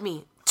have told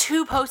me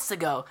 2 posts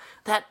ago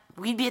that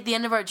we'd be at the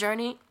end of our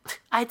journey,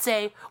 I'd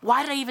say,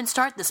 why did I even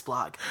start this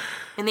blog?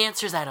 And the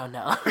answer is, I don't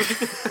know.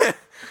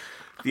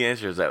 The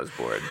answer is I was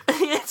bored.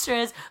 The answer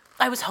is,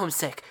 I was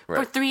homesick for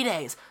Right. 3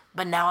 days,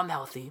 but now I'm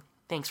healthy.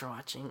 Thanks for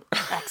watching.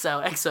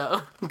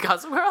 XOXO.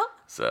 Gossip Girl?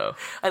 So,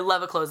 I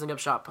love a closing up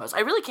shop post. I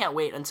really can't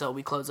wait until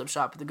we close up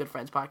shop with the Good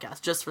Friends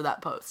podcast just for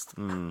that post.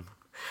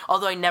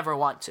 Although I never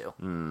want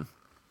to.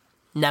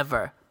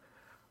 Never.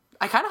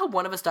 I kind of hope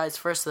one of us dies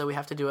first so that we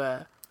have to do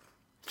a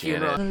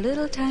Janet. A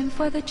little time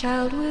for the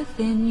child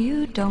within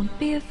you. Don't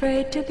be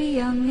afraid to be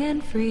young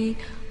and free.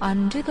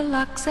 Undo the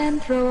locks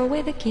and throw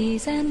away the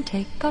keys, and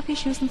take off your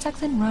shoes and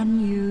socks and run you.